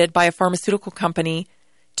compensated by a pharmaceutical company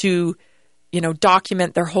to, you know,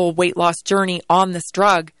 document their whole weight loss journey on this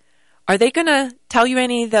drug, are they going to tell you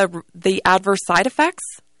any of the adverse side effects?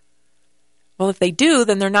 Well, if they do,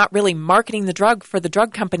 then they're not really marketing the drug for the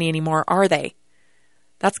drug company anymore, are they?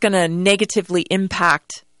 That's going to negatively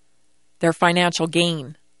impact their financial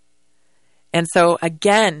gain. And so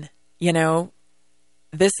again, you know,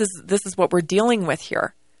 this is what we're dealing with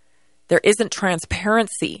here. There isn't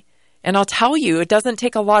transparency. And I'll tell you, it doesn't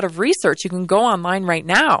take a lot of research. You can go online right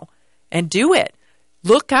now and do it.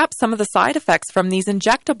 Look up some of the side effects from these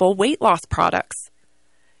injectable weight loss products.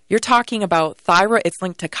 You're talking about thyroid. It's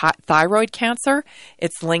linked to thyroid cancer.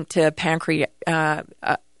 It's linked to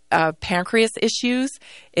pancreas issues.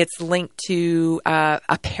 It's linked to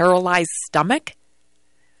a paralyzed stomach.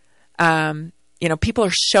 You know, people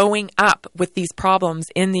are showing up with these problems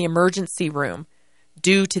in the emergency room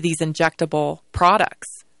due to these injectable products.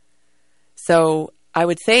 So I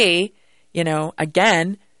would say, you know,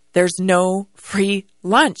 again, there's no free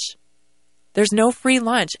lunch. There's no free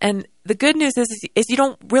lunch. And the good news is you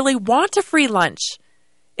don't really want a free lunch.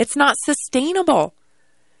 It's not sustainable.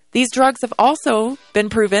 These drugs have also been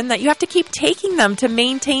proven that you have to keep taking them to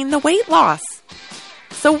maintain the weight loss.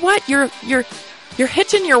 So what? You're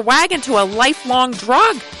hitching your wagon to a lifelong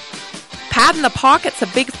drug. Pad in the pockets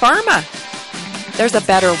of Big Pharma. There's a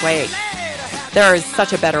better way. There is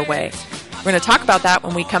such a better way. We're going to talk about that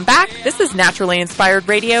when we come back. This is Naturally Inspired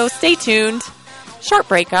Radio. Stay tuned. Short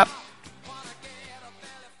breakup.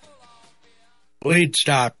 Bleed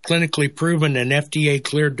Stop, clinically proven and FDA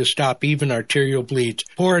cleared to stop even arterial bleeds.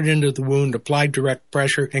 Pour it into the wound, apply direct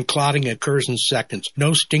pressure, and clotting occurs in seconds.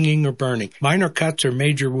 No stinging or burning. Minor cuts or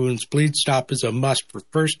major wounds, Bleed Stop is a must for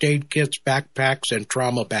first aid kits, backpacks, and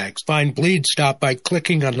trauma bags. Find Bleed Stop by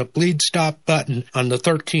clicking on the Bleed Stop button on the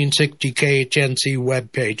 1360 KHNC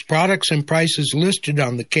webpage. Products and prices listed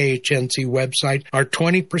on the KHNC website are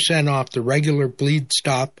 20% off the regular Bleed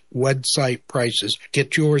Stop website prices.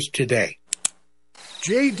 Get yours today.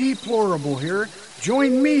 J. Deplorable here.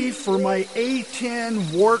 Join me for my A10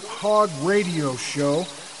 Warthog radio show,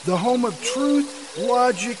 the home of truth,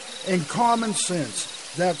 logic, and common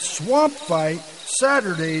sense. That's Swamp Fight,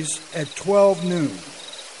 Saturdays at 12 noon.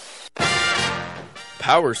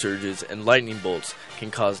 Power surges and lightning bolts can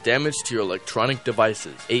cause damage to your electronic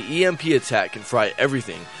devices. A EMP attack can fry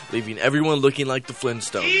everything, leaving everyone looking like the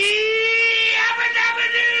Flintstones.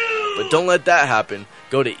 But don't let that happen.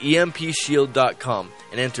 Go to EMPShield.com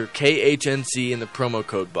and enter KHNC in the promo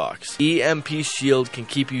code box. EMP Shield can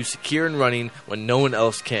keep you secure and running when no one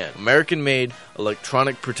else can. American-made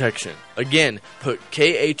electronic protection. Again, put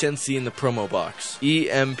KHNC in the promo box.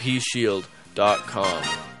 EMPShield.com.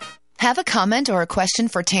 Have a comment or a question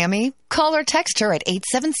for Tammy? Call or text her at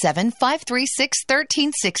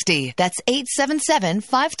 877-536-1360. That's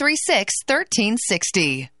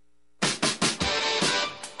 877-536-1360.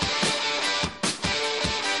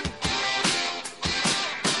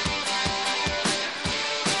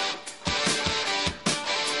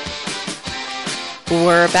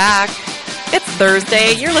 We're back. It's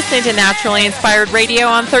Thursday. You're listening to Naturally Inspired Radio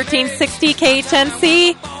on 1360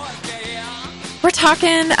 KHNC. We're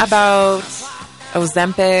talking about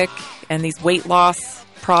Ozempic and these weight loss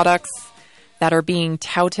products that are being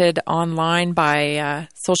touted online by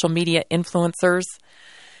social media influencers.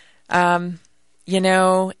 You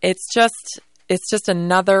know, it's just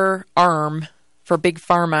another arm for Big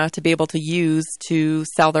Pharma to be able to use to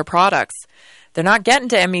sell their products. They're not getting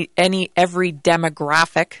to every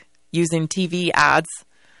demographic using TV ads,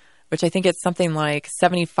 which I think it's something like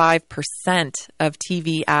 75% of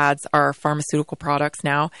TV ads are pharmaceutical products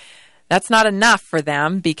now. That's not enough for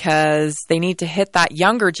them because they need to hit that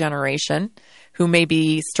younger generation who may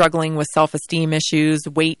be struggling with self-esteem issues,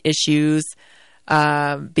 weight issues,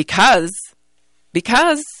 because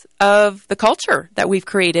of the culture that we've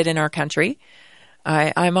created in our country.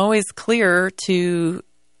 I'm always clear to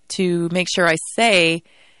make sure I say,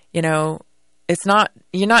 you know,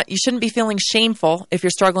 You shouldn't be feeling shameful if you're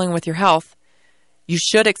struggling with your health. You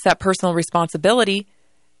should accept personal responsibility,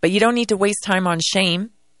 but you don't need to waste time on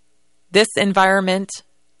shame. This environment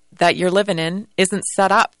that you're living in isn't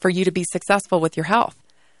set up for you to be successful with your health.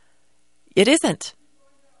 It isn't.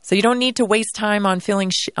 So you don't need to waste time on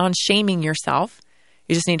on shaming yourself.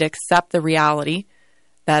 You just need to accept the reality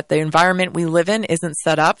that the environment we live in isn't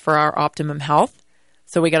set up for our optimum health.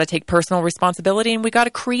 So we got to take personal responsibility, and we got to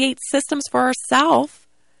create systems for ourselves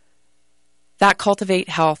that cultivate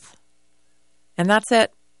health. And that's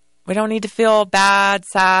it. We don't need to feel bad,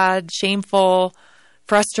 sad, shameful,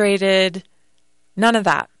 frustrated, none of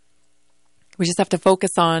that. We just have to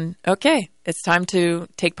focus on, okay, it's time to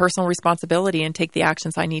take personal responsibility and take the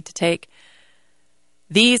actions I need to take.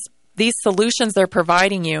 These solutions they're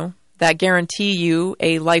providing you that guarantee you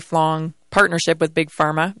a lifelong partnership with Big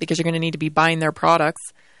Pharma, because you're going to need to be buying their products,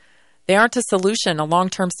 they aren't a solution, a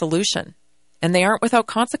long-term solution, and they aren't without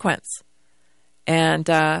consequence. And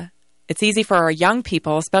it's easy for our young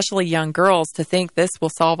people, especially young girls, to think this will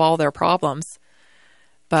solve all their problems.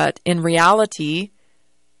 But in reality,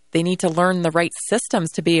 they need to learn the right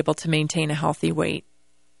systems to be able to maintain a healthy weight.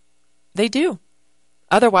 They do.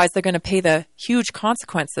 Otherwise, they're going to pay the huge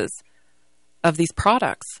consequences of these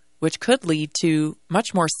products, which could lead to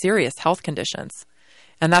much more serious health conditions.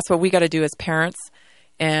 And that's what we got to do as parents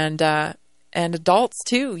and adults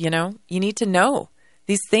too. You need to know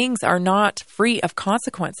these things are not free of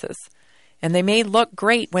consequences. And they may look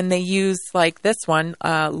great when they use, like this one,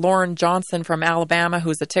 Lauren Johnson from Alabama,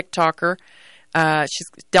 who's a TikToker. She's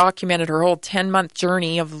documented her whole 10-month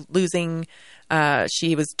journey of losing.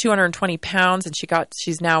 She was 220 pounds, and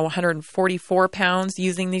she's now 144 pounds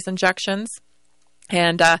using these injections.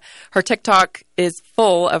 And her TikTok is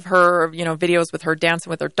full of her, videos with her dancing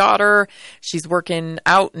with her daughter. She's working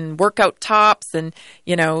out in workout tops and,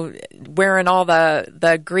 wearing all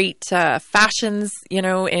the great fashions,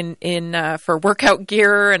 for workout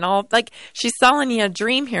gear and all. Like, she's selling you a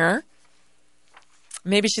dream here.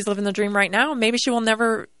 Maybe she's living the dream right now. Maybe she will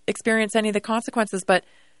never experience any of the consequences, but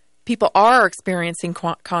people are experiencing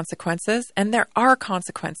consequences, and there are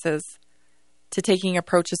consequences to taking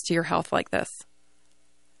approaches to your health like this.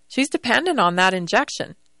 She's dependent on that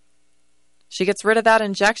injection. She gets rid of that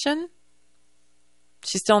injection,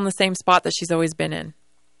 she's still in the same spot that she's always been in.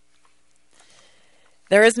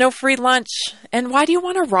 There is no free lunch. And why do you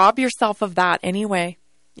want to rob yourself of that anyway?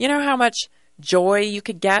 You know how much joy you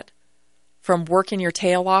could get from working your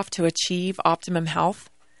tail off to achieve optimum health?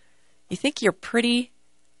 You think you're pretty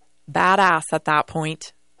badass at that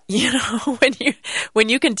point. When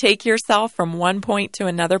you can take yourself from one point to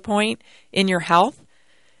another point in your health,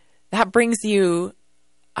 that brings you,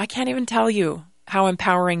 I can't even tell you how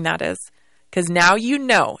empowering that is. Because now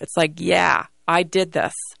it's like, yeah, I did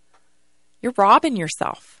this. You're robbing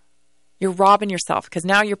yourself. You're robbing yourself because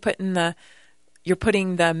now you're putting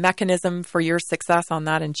the mechanism for your success on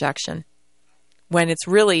that injection. When it's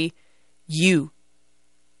really you.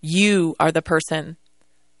 You are the person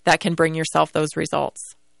that can bring yourself those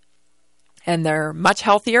results. And they're much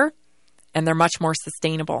healthier and they're much more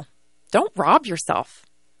sustainable. Don't rob yourself.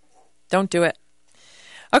 Don't do it.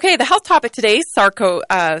 Okay, the health topic today is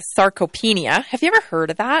sarcopenia. Have you ever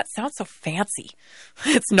heard of that? Sounds so fancy.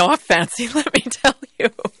 It's not fancy, let me tell you.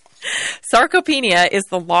 Sarcopenia is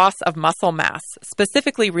the loss of muscle mass,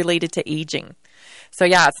 specifically related to aging. So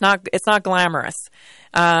yeah, it's not glamorous.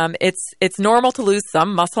 It's normal to lose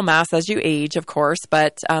some muscle mass as you age, of course,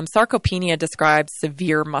 but sarcopenia describes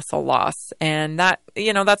severe muscle loss, and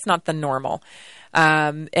that's not the normal.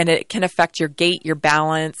 And it can affect your gait, your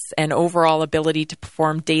balance, and overall ability to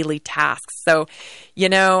perform daily tasks. So,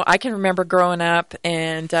 I can remember growing up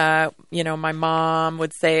and, my mom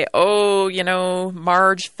would say, oh,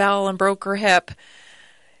 Marge fell and broke her hip.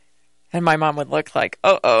 And my mom would look like,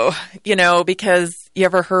 because you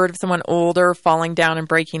ever heard of someone older falling down and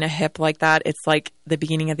breaking a hip like that? It's like the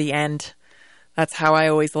beginning of the end. That's how I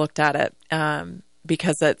always looked at it,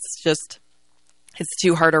 because it's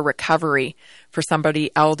too hard a recovery for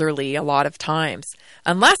somebody elderly a lot of times.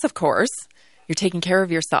 Unless, of course, you're taking care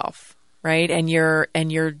of yourself, right? And you're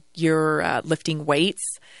lifting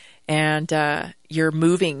weights and you're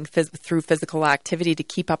moving through physical activity to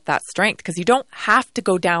keep up that strength, because you don't have to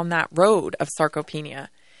go down that road of sarcopenia.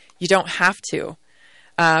 You don't have to.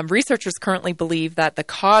 Researchers currently believe that the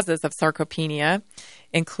causes of sarcopenia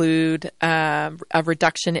include a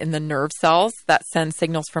reduction in the nerve cells that send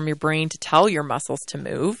signals from your brain to tell your muscles to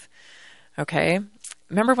move. Okay.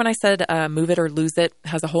 Remember when I said move it or lose it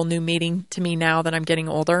has a whole new meaning to me now that I'm getting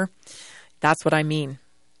older? That's what I mean.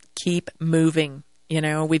 Keep moving. You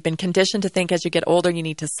know, we've been conditioned to think as you get older, you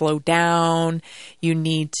need to slow down. You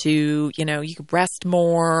need to, you know, you could rest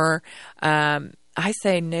more. I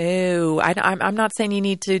say no. I'm not saying you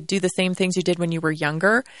need to do the same things you did when you were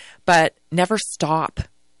younger, but never stop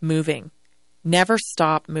moving. Never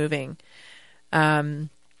stop moving.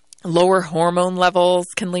 Lower hormone levels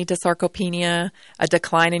can lead to sarcopenia, a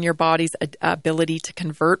decline in your body's ability to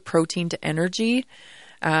convert protein to energy,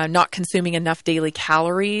 not consuming enough daily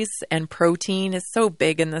calories, and protein is so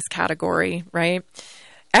big in this category, right?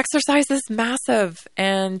 Exercise is massive,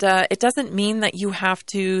 and it doesn't mean that you have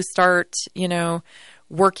to start, you know,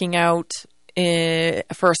 working out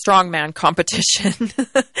for a strongman competition.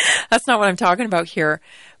 That's not what I'm talking about here.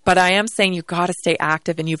 But I am saying you've got to stay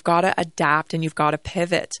active and you've got to adapt and you've got to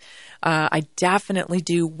pivot. I definitely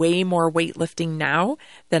do way more weightlifting now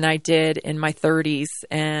than I did in my 30s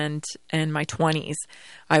and my 20s.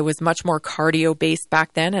 I was much more cardio-based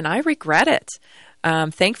back then, and I regret it.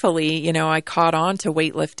 Thankfully, you know, I caught on to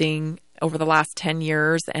weightlifting over the last 10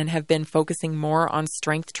 years and have been focusing more on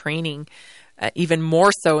strength training, even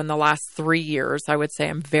more so in the last 3 years. I would say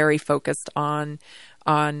I'm very focused on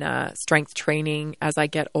strength training as I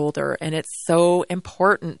get older, and it's so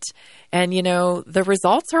important. And, you know, the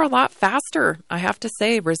results are a lot faster. I have to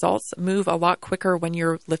say, results move a lot quicker when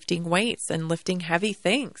you're lifting weights and lifting heavy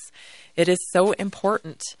things. It is so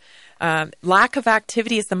important. Lack of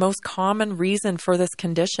activity is the most common reason for this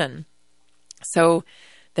condition. So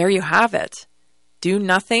there you have it. Do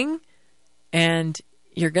nothing and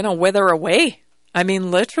you're going to wither away. I mean,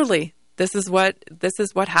 literally, this is what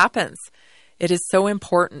happens. It is so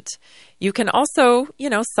important. You can also,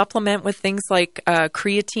 you know, supplement with things like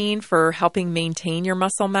creatine for helping maintain your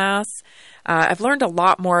muscle mass. I've learned a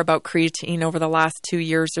lot more about creatine over the last 2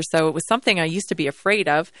 years or so. It was something I used to be afraid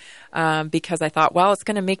of because I thought, well, it's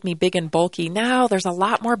going to make me big and bulky. Now there's a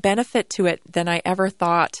lot more benefit to it than I ever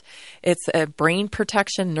thought. It's a brain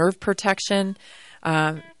protection, nerve protection.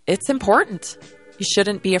 It's important. You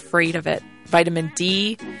shouldn't be afraid of it. Vitamin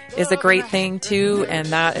D is a great thing too, and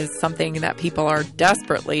that is something that people are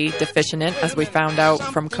desperately deficient in, as we found out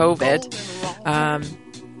from COVID.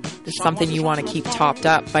 It's something you want to keep topped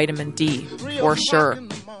up, vitamin D, for sure.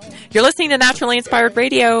 You're listening to Naturally Inspired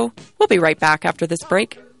Radio. We'll be right back after this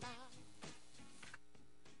break.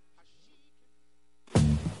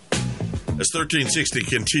 As 1360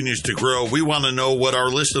 continues to grow, we want to know what our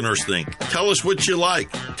listeners think. Tell us what you like.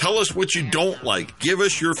 Tell us what you don't like. Give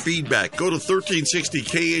us your feedback. Go to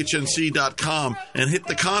 1360khnc.com and hit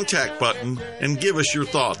the contact button and give us your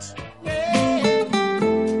thoughts.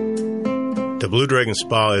 The Blue Dragon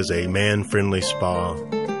Spa is a man-friendly spa,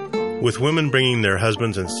 with women bringing their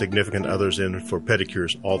husbands and significant others in for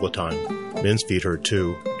pedicures all the time. Men's feet hurt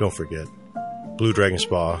too, don't forget. Blue Dragon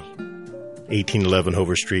Spa, 1811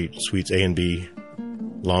 Hover Street, Suites A and B,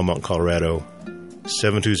 Longmont, Colorado,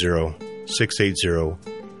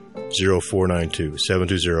 720-680-0492,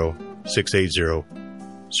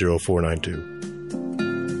 720-680-0492.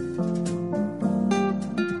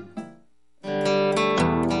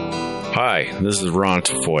 Hi, this is Ron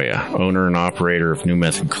Tafoya, owner and operator of New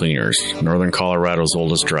Method Cleaners, Northern Colorado's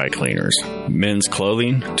oldest dry cleaners. Men's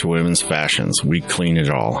clothing to women's fashions, we clean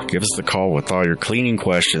it all. Give us a call with all your cleaning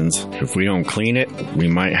questions. If we don't clean it, we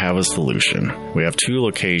might have a solution. We have 2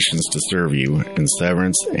 locations to serve you in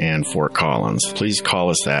Severance and Fort Collins. Please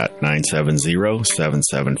call us at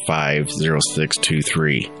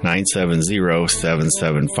 970-775-0623,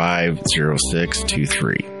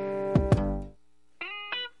 970-775-0623.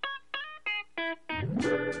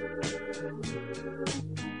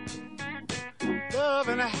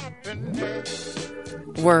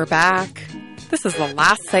 We're back. This is the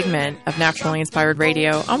last segment of Naturally Inspired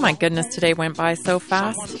Radio. Oh my goodness, today went by so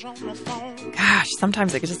fast. Gosh,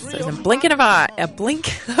 sometimes it just is a blink of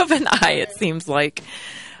an eye, it seems like.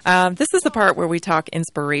 This is the part where we talk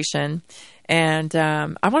inspiration. And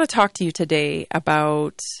I want to talk to you today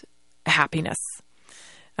about happiness.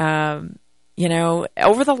 You know,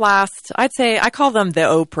 over the last, I'd say, I call them the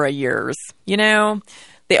Oprah years, you know,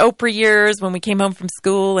 the Oprah years when we came home from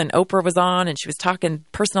school and Oprah was on and she was talking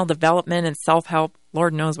personal development and self-help.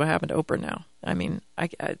 Lord knows what happened to Oprah now. I mean, I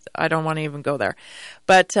don't want to even go there.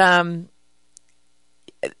 But there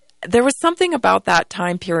was something about that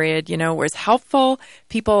time period, you know, where it's helpful.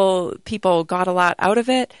 People got a lot out of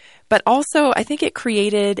it. But also, I think it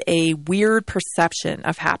created a weird perception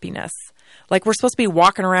of happiness. Like we're supposed to be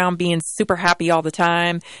walking around being super happy all the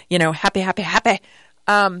time, you know, happy, happy, happy.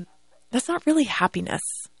 That's not really happiness.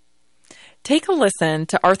 Take a listen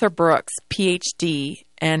to Arthur Brooks, PhD,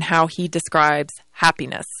 and how he describes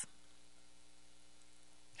happiness.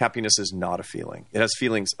 Happiness is not a feeling. It has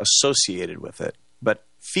feelings associated with it, But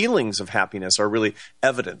feelings of happiness are really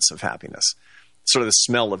evidence of happiness. Sort of the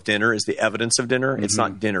smell of dinner is the evidence of dinner. It's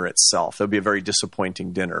not dinner itself. It would be a very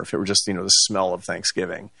disappointing dinner if it were just, the smell of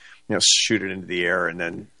Thanksgiving, shoot it into the air. And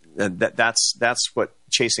then that's what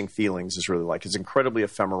chasing feelings is really like. It's incredibly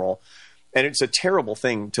ephemeral. And it's a terrible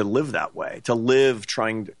thing to live that way, to live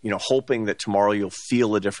trying, hoping that tomorrow you'll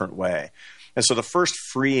feel a different way. And so the first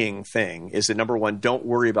freeing thing is that, number one, don't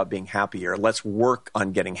worry about being happier. Let's work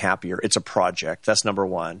on getting happier. It's a project. That's number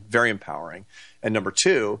one. Very empowering. And number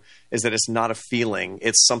two is that it's not a feeling.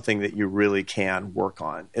 It's something that you really can work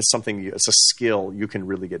on. It's it's a skill you can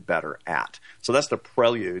really get better at. So that's the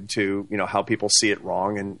prelude to, how people see it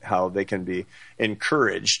wrong and how they can be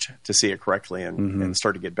encouraged to see it correctly and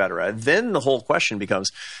start to get better at it. Then the whole question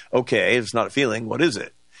becomes, okay, it's not a feeling. What is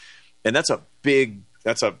it? And that's a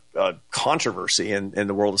controversy in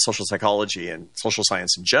the world of social psychology and social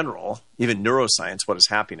science in general, even neuroscience. What is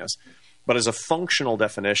happiness? But as a functional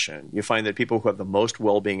definition, you find that people who have the most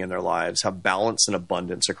well-being in their lives have balance and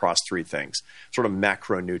abundance across three things, sort of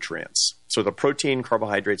macronutrients. So the protein,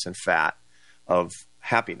 carbohydrates, and fat of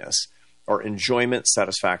happiness are enjoyment,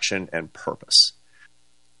 satisfaction, and purpose.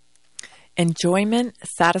 Enjoyment,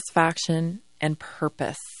 satisfaction, and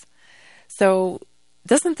purpose. So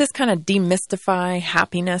doesn't this kind of demystify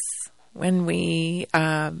happiness when we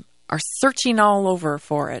are searching all over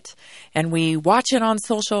for it and we watch it on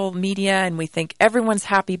social media and we think everyone's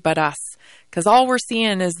happy but us because all we're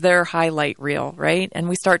seeing is their highlight reel, right? And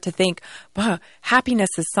we start to think, happiness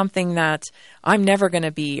is something that I'm never going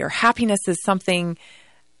to be, or happiness is something,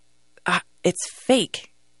 it's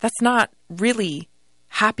fake. That's not really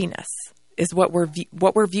happiness. Is what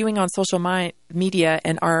we're viewing on social media,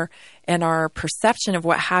 and our perception of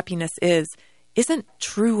what happiness isn't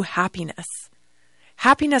true happiness.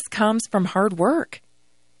 Happiness comes from hard work.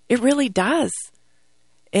 It really does.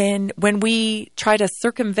 And when we try to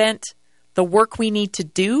circumvent the work we need to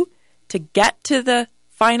do to get to the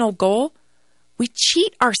final goal, we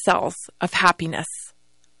cheat ourselves of happiness.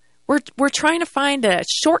 We're trying to find a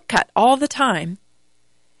shortcut all the time.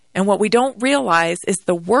 And what we don't realize is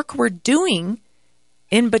the work we're doing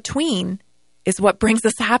in between is what brings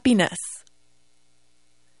us happiness.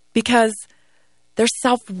 Because there's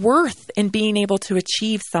self-worth in being able to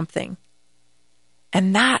achieve something.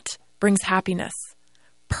 And that brings happiness.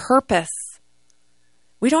 Purpose.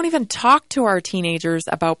 We don't even talk to our teenagers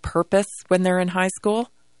about purpose when they're in high school.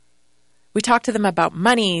 We talk to them about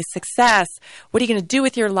money, success, what are you going to do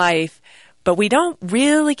with your life? But we don't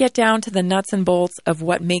really get down to the nuts and bolts of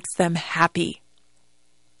what makes them happy.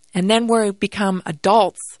 And then when we become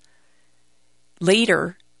adults,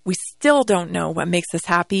 later, we still don't know what makes us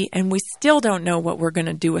happy, and we still don't know what we're going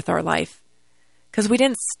to do with our life because we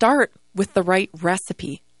didn't start with the right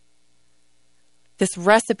recipe. This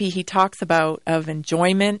recipe he talks about of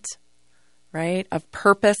enjoyment, right, of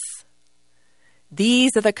purpose,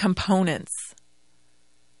 these are the components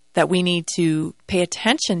that we need to pay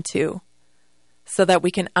attention to so that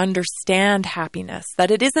we can understand happiness,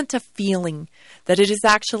 that it isn't a feeling, that it is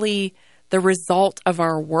actually the result of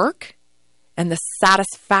our work and the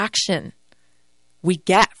satisfaction we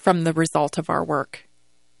get from the result of our work.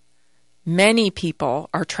 Many people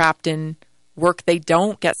are trapped in work they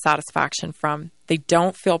don't get satisfaction from, they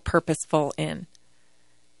don't feel purposeful in,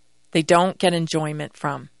 they don't get enjoyment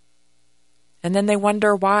from. And then they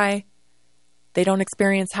wonder why they don't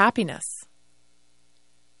experience happiness.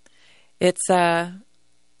 It's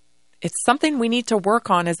something we need to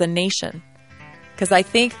work on as a nation, because I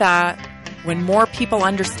think that when more people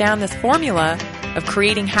understand this formula of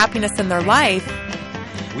creating happiness in their life,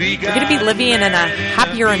 we're going to be living in a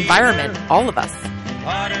happier environment, all of us.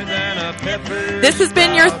 This has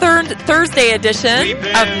been your Thursday edition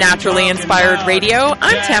of Naturally Inspired Radio.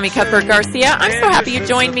 I'm Tammy Cuthbert Garcia. I'm so happy you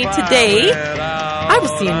joined me today. I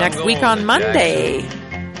will see you next week on Monday.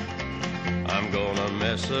 I'm gonna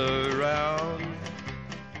mess around.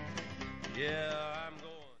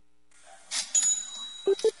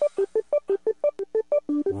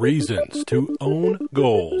 Reasons to Own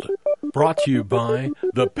Gold. Brought to you by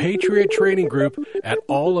the Patriot Trading Group at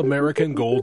All American Gold.